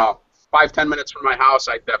was, 5-10 minutes from my house,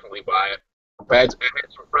 I'd definitely buy it. I had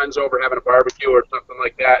some friends over having a barbecue or something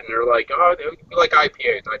like that, and they're like, "Oh, we like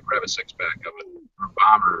IPAs." I'd grab a 6-pack of it, or a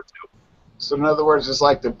bomber or two. So in other words, it's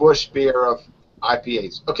like the Bush beer of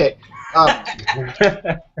IPAs. Okay.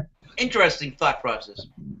 Interesting thought process.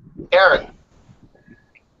 Eric.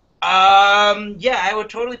 Yeah, I would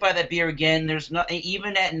totally buy that beer again. There's not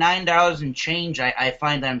even at $9 and change. I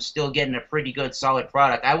find that I'm still getting a pretty good, solid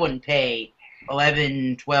product. I wouldn't pay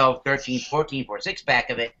 11, 12, 13, 14 for a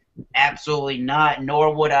 6-pack of it. Absolutely not.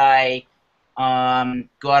 Nor would I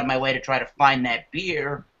go out of my way to try to find that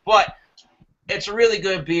beer. But it's a really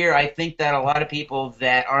good beer. I think that a lot of people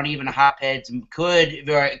that aren't even hopheads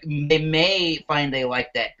they may find they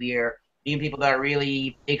like that beer. Even people that are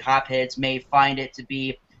really big hopheads may find it to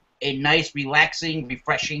be a nice, relaxing,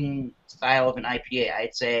 refreshing style of an IPA.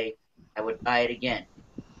 I'd say I would buy it again.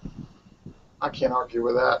 I can't argue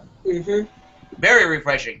with that. Mm-hmm. Very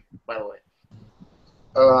refreshing, by the way.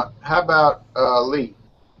 How about Lee?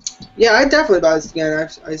 Yeah, I'd definitely buy this again.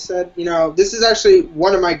 I said, this is actually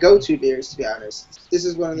one of my go-to beers, to be honest. This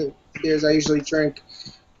is one of the beers I usually drink.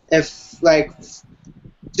 I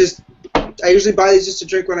usually buy these just to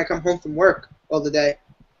drink when I come home from work all the day.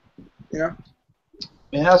 Man,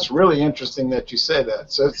 that's really interesting that you say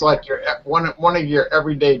that. So it's like you're one of your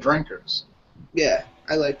everyday drinkers. Yeah,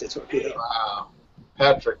 I like the Torpedo. Wow.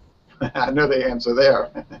 Patrick, I know the answer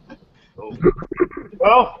there.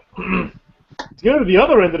 Well, to go to the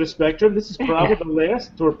other end of the spectrum, this is probably the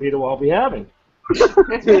last Torpedo I'll be having.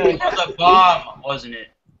 It was a bomb, wasn't it?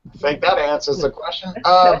 I think that answers the question.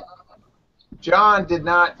 John did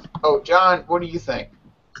not. Oh, John, what do you think?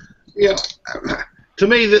 Yeah, to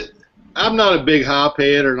me, I'm not a big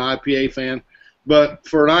hophead or an IPA fan, but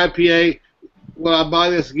for an IPA, will I buy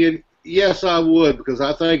this again? Yes, I would, because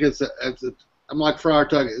I think I'm like Friar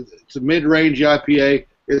Tuck. It's a mid-range IPA.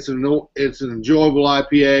 It's an enjoyable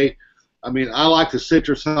IPA. I mean, I like the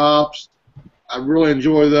citrus hops. I really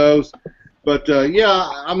enjoy those. But I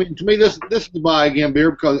mean, to me, this is the buy again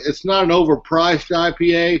beer because it's not an overpriced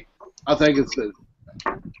IPA. I think it's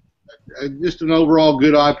just an overall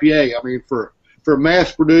good IPA. I mean, for a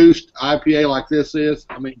mass-produced IPA like this is,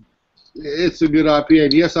 I mean, it's a good IPA.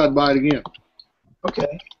 And yes, I'd buy it again.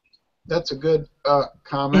 Okay, that's a good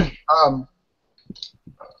comment.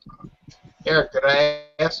 Eric, did I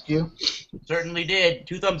ask you? Certainly did.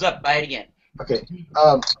 2 thumbs up. Buy it again. Okay,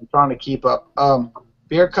 I'm trying to keep up.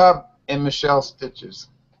 Beer Cup and Michelle Stitches.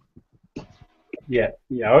 Yeah,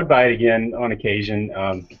 I would buy it again on occasion.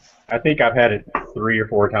 I think I've had it 3 or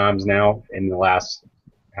 4 times now in the last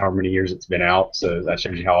however many years it's been out, so that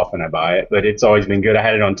shows you how often I buy it. But it's always been good. I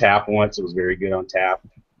had it on tap once. It was very good on tap.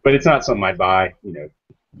 But it's not something I buy,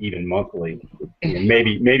 even monthly.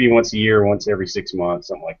 Maybe once a year, once every 6 months,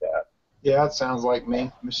 something like that. Yeah, that sounds like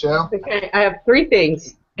me. Michelle? Okay, I have 3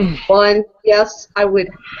 things. 1, yes, I would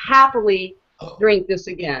happily drink this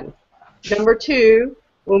again. Number 2,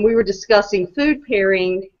 when we were discussing food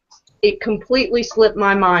pairing, it completely slipped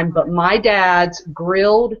my mind, but my dad's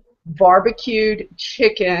grilled barbecued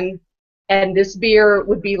chicken and this beer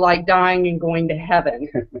would be like dying and going to heaven.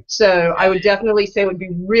 So I would definitely say it would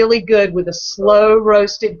be really good with a slow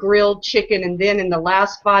roasted grilled chicken, and then in the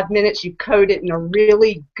last 5 minutes you coat it in a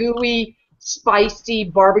really gooey, spicy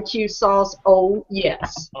barbecue sauce. Oh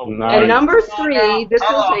yes. Oh, nice. And number 3, this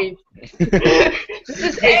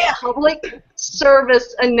is a public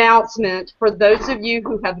service announcement for those of you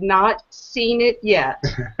who have not seen it yet.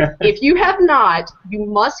 If you have not, you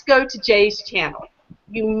must go to Jay's channel.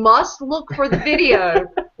 You must look for the video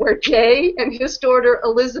where Jay and his daughter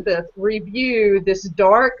Elizabeth review this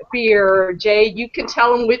dark beer. Jay, you can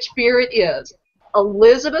tell them which beer it is.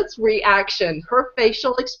 Elizabeth's reaction, her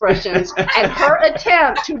facial expressions, and her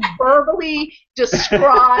attempt to verbally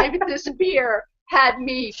describe this beer had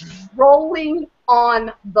me rolling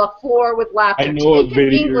on the floor with laughter. I know what Take an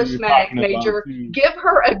video English you're mag talking about, major, too. give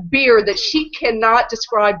her a beer that she cannot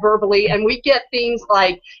describe verbally, and we get things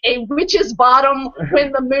like a witch's bottom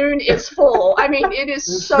when the moon is full. I mean, it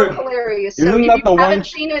is so hilarious. So Isn't if that you the haven't one-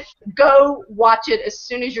 seen it, go watch it as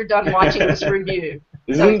soon as you're done watching this review.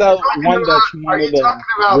 Isn't that one that you Are you wanted to talking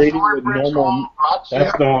about rate it with Thornbridge normal? Hall?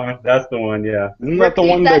 That's the one. That's the one. Yeah. Isn't that the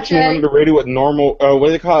Repeat one that, that you Jay. wanted to rate it with normal? What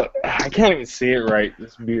do they call it? I can't even say it right.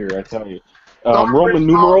 This beer, I tell you. Thornbridge Roman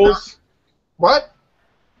Hall, numerals. What?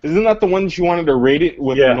 Isn't that the one that you wanted to rate it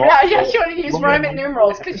with? Yeah. normal? Yeah, you want to use Roman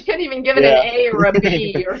numerals because you couldn't even give it Yeah. an A or a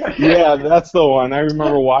B. Or... Yeah, that's the one. I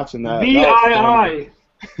remember watching that. That was fun. VII.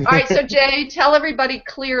 All right, so Jay, tell everybody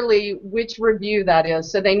clearly which review that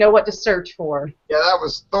is so they know what to search for. Yeah, that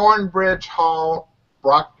was Thornbridge Hall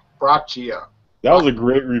Braccia. That was a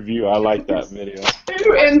great review. I like that video.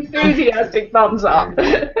 2 enthusiastic thumbs up.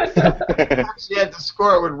 She had to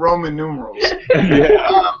score it with Roman numerals.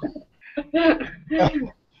 Yeah.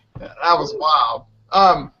 That was wild.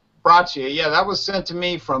 Braccia, yeah, that was sent to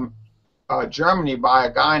me from Germany by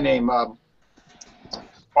a guy named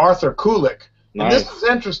Arthur Kulik. And Nice. this is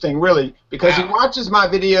interesting, really, because he watches my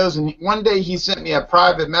videos, and one day he sent me a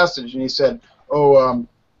private message, and he said,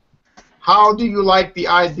 how do you like the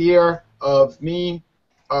idea of me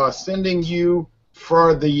sending you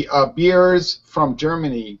for the beers from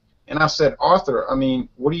Germany? And I said, Arthur, I mean,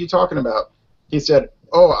 what are you talking about? He said,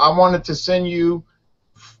 I wanted to send you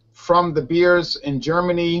from the beers in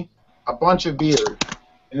Germany a bunch of beers.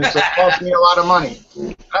 And it's going to cost me a lot of money.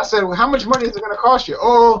 And I said, well, how much money is it going to cost you?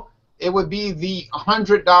 It would be the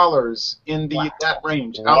 $100 in that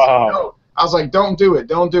range. Wow. I was like, don't do it,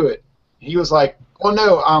 don't do it. He was like, oh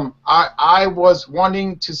no, I was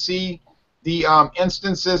wanting to see the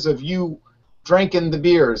instances of you drinking the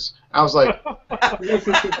beers. I was like, God,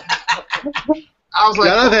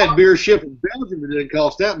 I've had beer shipped from Belgium that didn't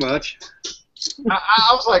cost that much.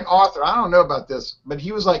 I was like, Arthur, I don't know about this, but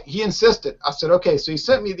he was like, he insisted. I said, okay, so he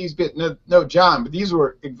sent me these beers. No, John, but these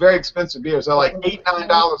were very expensive beers. They're like $8,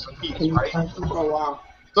 $9 a piece, right? Oh, wow.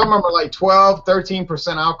 Some of them are like 12,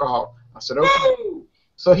 13% alcohol. I said, okay.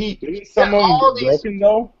 So he Didn't sent some of them all get these. broken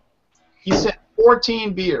though? He sent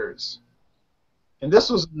 14 beers, and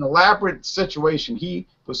this was an elaborate situation. He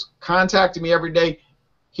was contacting me every day.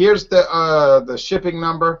 Here's the shipping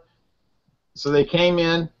number. So they came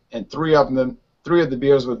in, and three of the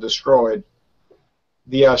beers were destroyed.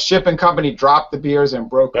 The shipping company dropped the beers and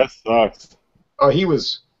broke them. That sucks. Oh,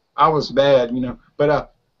 I was mad,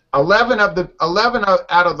 But 11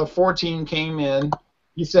 out of the 14 came in.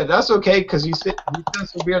 He said that's okay because he sent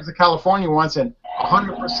some beers to California once, and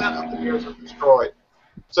 100% of the beers were destroyed.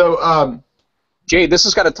 So, Jay, this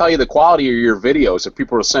has got to tell you the quality of your videos if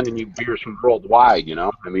people are sending you beers from worldwide,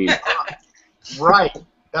 I mean, right,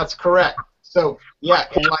 that's correct. So, yeah,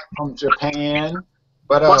 and like from Japan,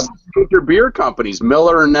 but plus your beer companies,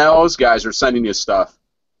 Miller and those guys are sending you stuff.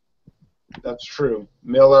 that's true.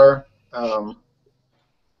 Miller,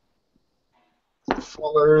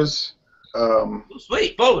 Fuller's.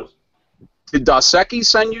 Sweet, Fuller's. Did Dos Equis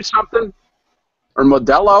send you something? Or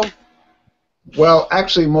Modelo? Well,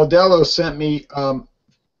 actually, Modelo sent me.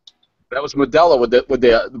 That was Modelo with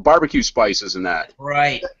the barbecue spices and that.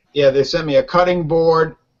 Right. Yeah, they sent me a cutting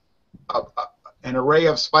board, an array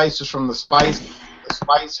of spices from the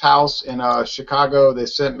Spice House in Chicago. They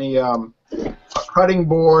sent me a cutting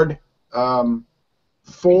board,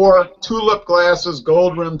 4 tulip glasses,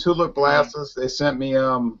 gold rim tulip glasses. They sent me.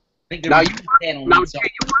 I think Now, Jay,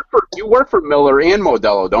 you work for Miller and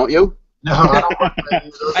Modelo, don't you? No, I don't want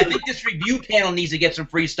to. I think this review panel needs to get some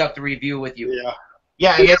free stuff to review with you. Yeah.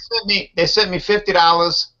 Yeah, and they sent me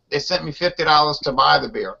 $50. They sent me $50 to buy the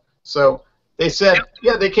beer. So they said,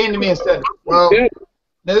 they came to me and said, well,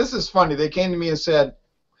 now this is funny. They came to me and said,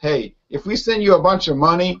 hey, if we send you a bunch of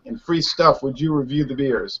money and free stuff, would you review the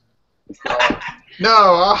beers?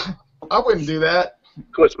 No, I wouldn't do that.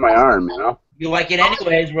 Twist my arm, you know. You like it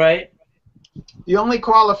anyways, right? The only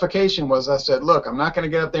qualification was I said, look, I'm not going to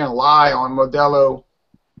get up there and lie on Modelo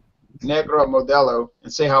Negro Modelo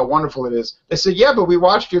and say how wonderful it is. They said, yeah, but we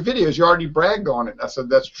watched your videos. You already bragged on it. I said,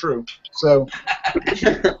 that's true. So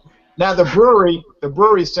now the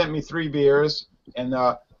brewery sent me 3 beers, and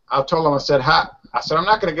I told them, I said, I'm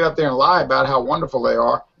not going to get up there and lie about how wonderful they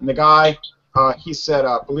are. And the guy, he said,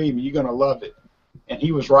 believe me, you're going to love it. And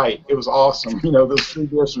he was right. It was awesome. You know, those 3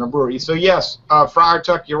 beers from the brewery. So yes, Friar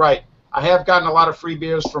Tuck, you're right. I have gotten a lot of free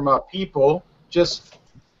beers from people, just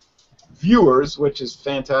viewers, which is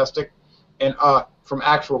fantastic, and from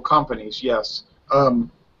actual companies, yes.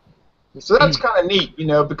 So that's kind of neat, you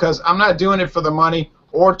know, because I'm not doing it for the money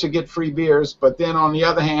or to get free beers, but then on the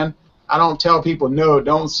other hand, I don't tell people, no,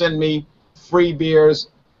 don't send me free beers,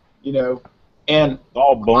 you know, and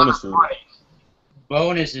all bonuses.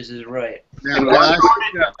 Bonuses is right.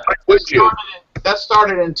 That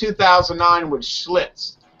started in 2009 with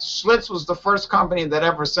Schlitz. Schlitz was the first company that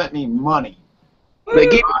ever sent me money. They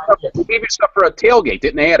gave you stuff for a tailgate,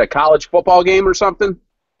 didn't they? At a college football game or something?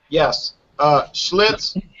 Yes.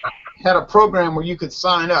 Schlitz had a program where you could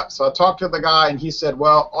sign up. So I talked to the guy, and he said,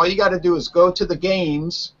 well, all you got to do is go to the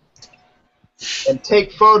games and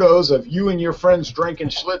take photos of you and your friends drinking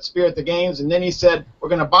Schlitz beer at the games. And then he said, we're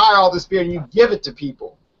going to buy all this beer, and you give it to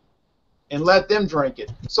people and let them drink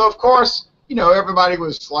it. So, of course, you know, everybody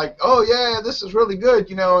was like, oh, yeah, this is really good,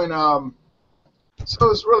 you know, and so it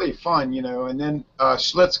was really fun, you know. And then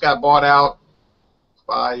Schlitz got bought out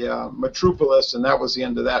by Metropolis, and that was the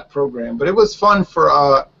end of that program. But it was fun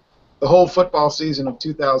for the whole football season of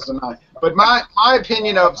 2009. But my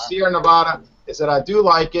opinion of Sierra Nevada is that I do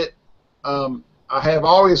like it. I have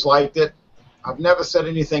always liked it. I've never said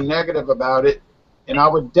anything negative about it, and I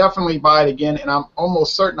would definitely buy it again, and I'm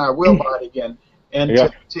almost certain I will buy it again. And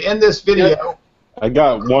to end this video, I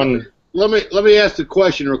got one. Let me ask the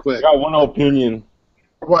question real quick. I got one opinion.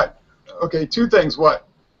 What? Okay, 2 things. What?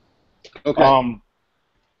 Okay.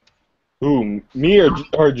 Who? Me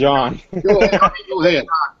or John? Go ahead.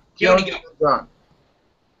 John.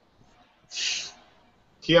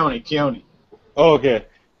 Keone. Oh, okay.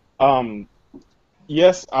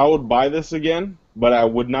 Yes, I would buy this again, but I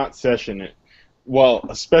would not session it. Well,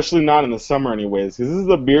 especially not in the summer anyways, because this is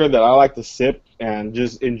a beer that I like to sip and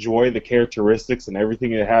just enjoy the characteristics and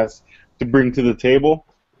everything it has to bring to the table.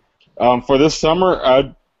 For this summer,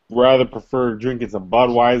 I'd rather prefer drinking some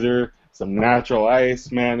Budweiser, some natural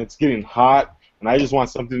ice, man. It's getting hot, and I just want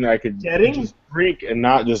something that I could just drink and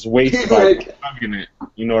not just waste by chugging it.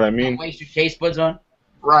 You know what I mean? Waste your taste buds on?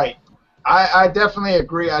 Right. I definitely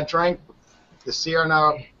agree. I drank the Sierra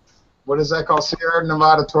Nevada, what is that called? Sierra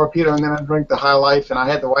Nevada Torpedo, and then I drank the High Life, and I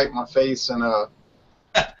had to wipe my face, and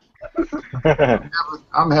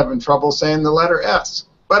I'm having trouble saying the letter S.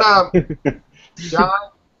 But John.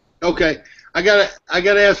 Okay, I gotta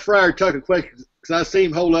ask Friar Tuck a question because I see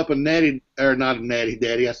him hold up a natty, or not a natty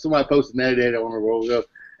daddy. I somebody posted natty daddy on the roll ago.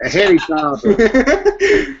 A heady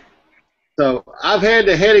topper. So I've had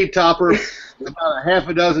the heady topper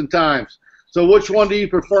about 6 times. So which one do you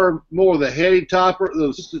prefer more, the heady topper or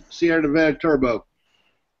the Sierra Nevada Turbo?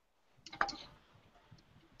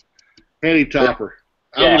 Heady topper.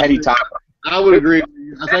 Yeah, heady topper. I would agree with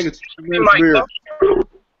you. I think it's the best beer.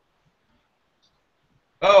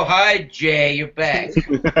 Oh, hi, Jay. You're back.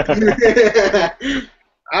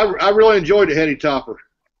 I really enjoyed the heady topper.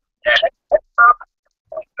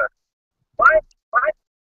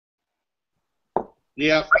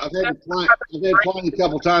 Yeah, I've had plenty a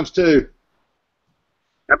couple times too.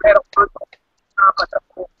 I've had a first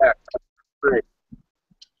great.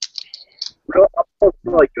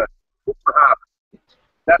 Really good. Super hot.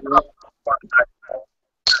 That's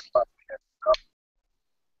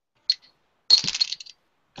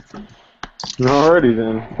Alrighty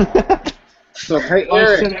then. So hey,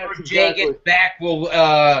 Eric. When Jay gets back, we'll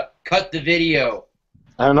cut the video.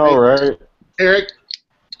 I know, right? Eric.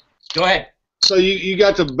 Go ahead. So you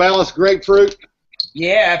got the ballast grapefruit?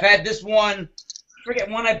 Yeah, I've had this one. I forget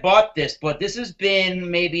when I bought this, but this has been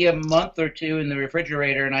maybe a month or 2 in the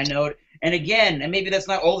refrigerator, and I know it. And again, and maybe that's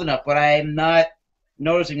not old enough, but I'm not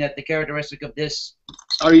noticing that the characteristic of this.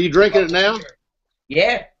 Are you drinking it now?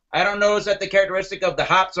 Yeah, I don't notice that the characteristic of the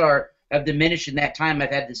hops have diminished in that time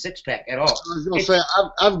I've had the 6-pack at all. I was gonna say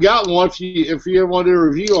I've got one. If you ever want to do a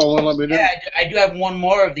review on one, let me know. Yeah, I do have one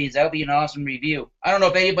more of these. That would be an awesome review. I don't know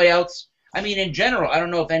if anybody else. I mean, in general, I don't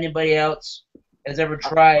know if anybody else has ever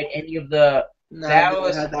tried any of the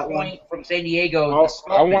Ballast Point from San Diego.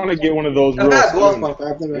 I want to get one of those real soon.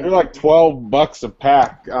 They're like $12 a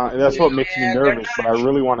pack. That's what makes me nervous, but I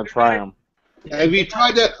really want to try them. Have you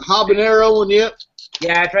tried that habanero one yet?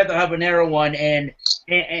 Yeah, I tried the habanero one, and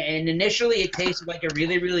initially it tasted like a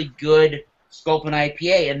really, really good Sculpin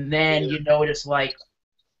IPA, and then you notice like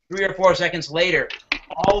 3 or 4 seconds later,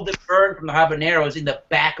 all the burn from the habanero is in the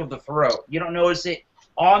back of the throat. You don't notice it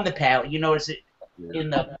on the palate. You notice it in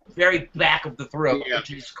the very back of the throat,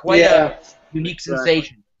 which is quite a unique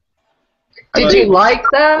sensation. Did you like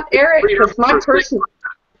that, Eric? Because my person,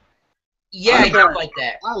 Yeah, I do like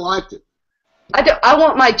that. I liked it. I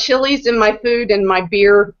want my chilies in my food and my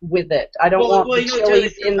beer with it. I don't want the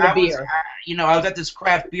chilies in the beer. I was at this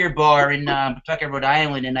craft beer bar in Pawtucket, Rhode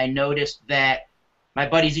Island, and I noticed that my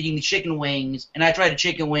buddy's eating the chicken wings, and I tried a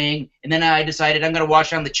chicken wing, and then I decided I'm going to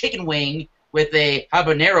wash down the chicken wing with a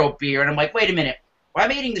habanero beer, and I'm like, wait a minute, why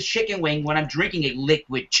am I eating the chicken wing when I'm drinking a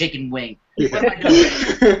liquid chicken wing? What am I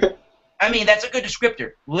doing? I mean, that's a good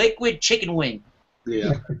descriptor. Liquid chicken wing.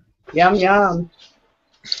 Yeah. Yum, yum.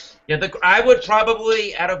 Yeah, I would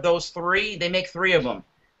probably, out of those 3, they make 3 of them.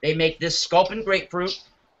 They make this Sculpin grapefruit,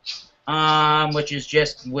 which is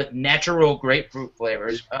just with natural grapefruit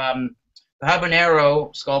flavors. The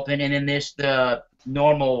habanero Sculpin, and then the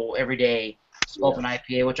normal everyday Sculpin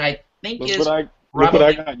IPA, which I think is look probably what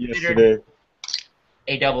I got yesterday.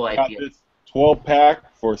 A double I got IPA. this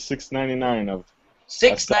 12-pack for $6.99 of.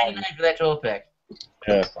 $6.99 for that 12-pack.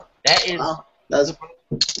 Yeah. That is. Wow, that's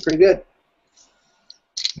pretty good.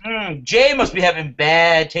 Jay must be having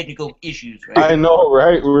bad technical issues, right? I know,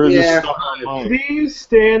 right? We're Yeah. just stuck online. Please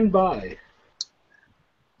stand by.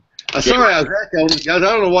 Sorry, I was echoing. Guys, I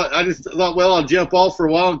don't know what. I just thought, well, I'll jump off for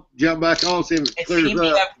a while, and jump back on, see if it clears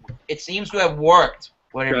up. It seems to have worked.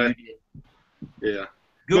 Whatever you did. Yeah.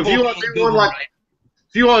 Google, If you want to do one like,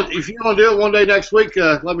 if you want to do it one day next week,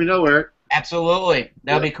 let me know, Eric. Absolutely,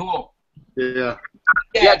 that'd be cool. Yeah.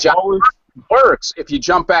 Yeah, John, it works if you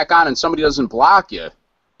jump back on and somebody doesn't block you.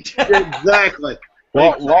 Exactly.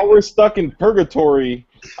 While we're stuck in purgatory,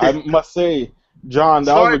 I must say, John,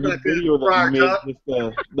 that was a good video that you made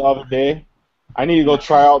just the other day. I need to go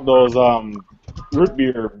try out those root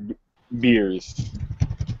beer beers.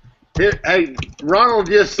 Hey, Ronald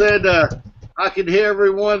just said I can hear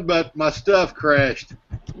everyone, but my stuff crashed.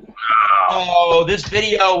 Oh, this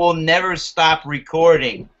video will never stop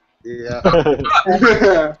recording. Yeah.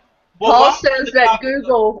 Paul says that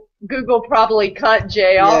Google probably cut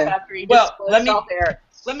Jay off after he just off there.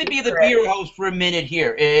 Let me be the beer host for a minute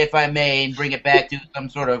here, if I may, and bring it back to some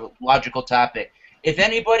sort of logical topic. If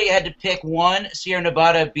anybody had to pick one Sierra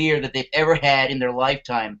Nevada beer that they've ever had in their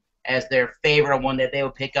lifetime as their favorite one that they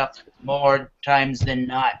would pick up more times than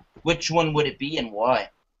not, which one would it be and why?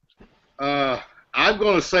 I'm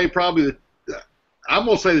going to say probably I'm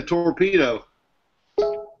going to say the Torpedo.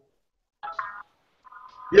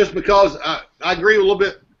 Just because I agree a little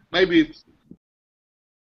bit, maybe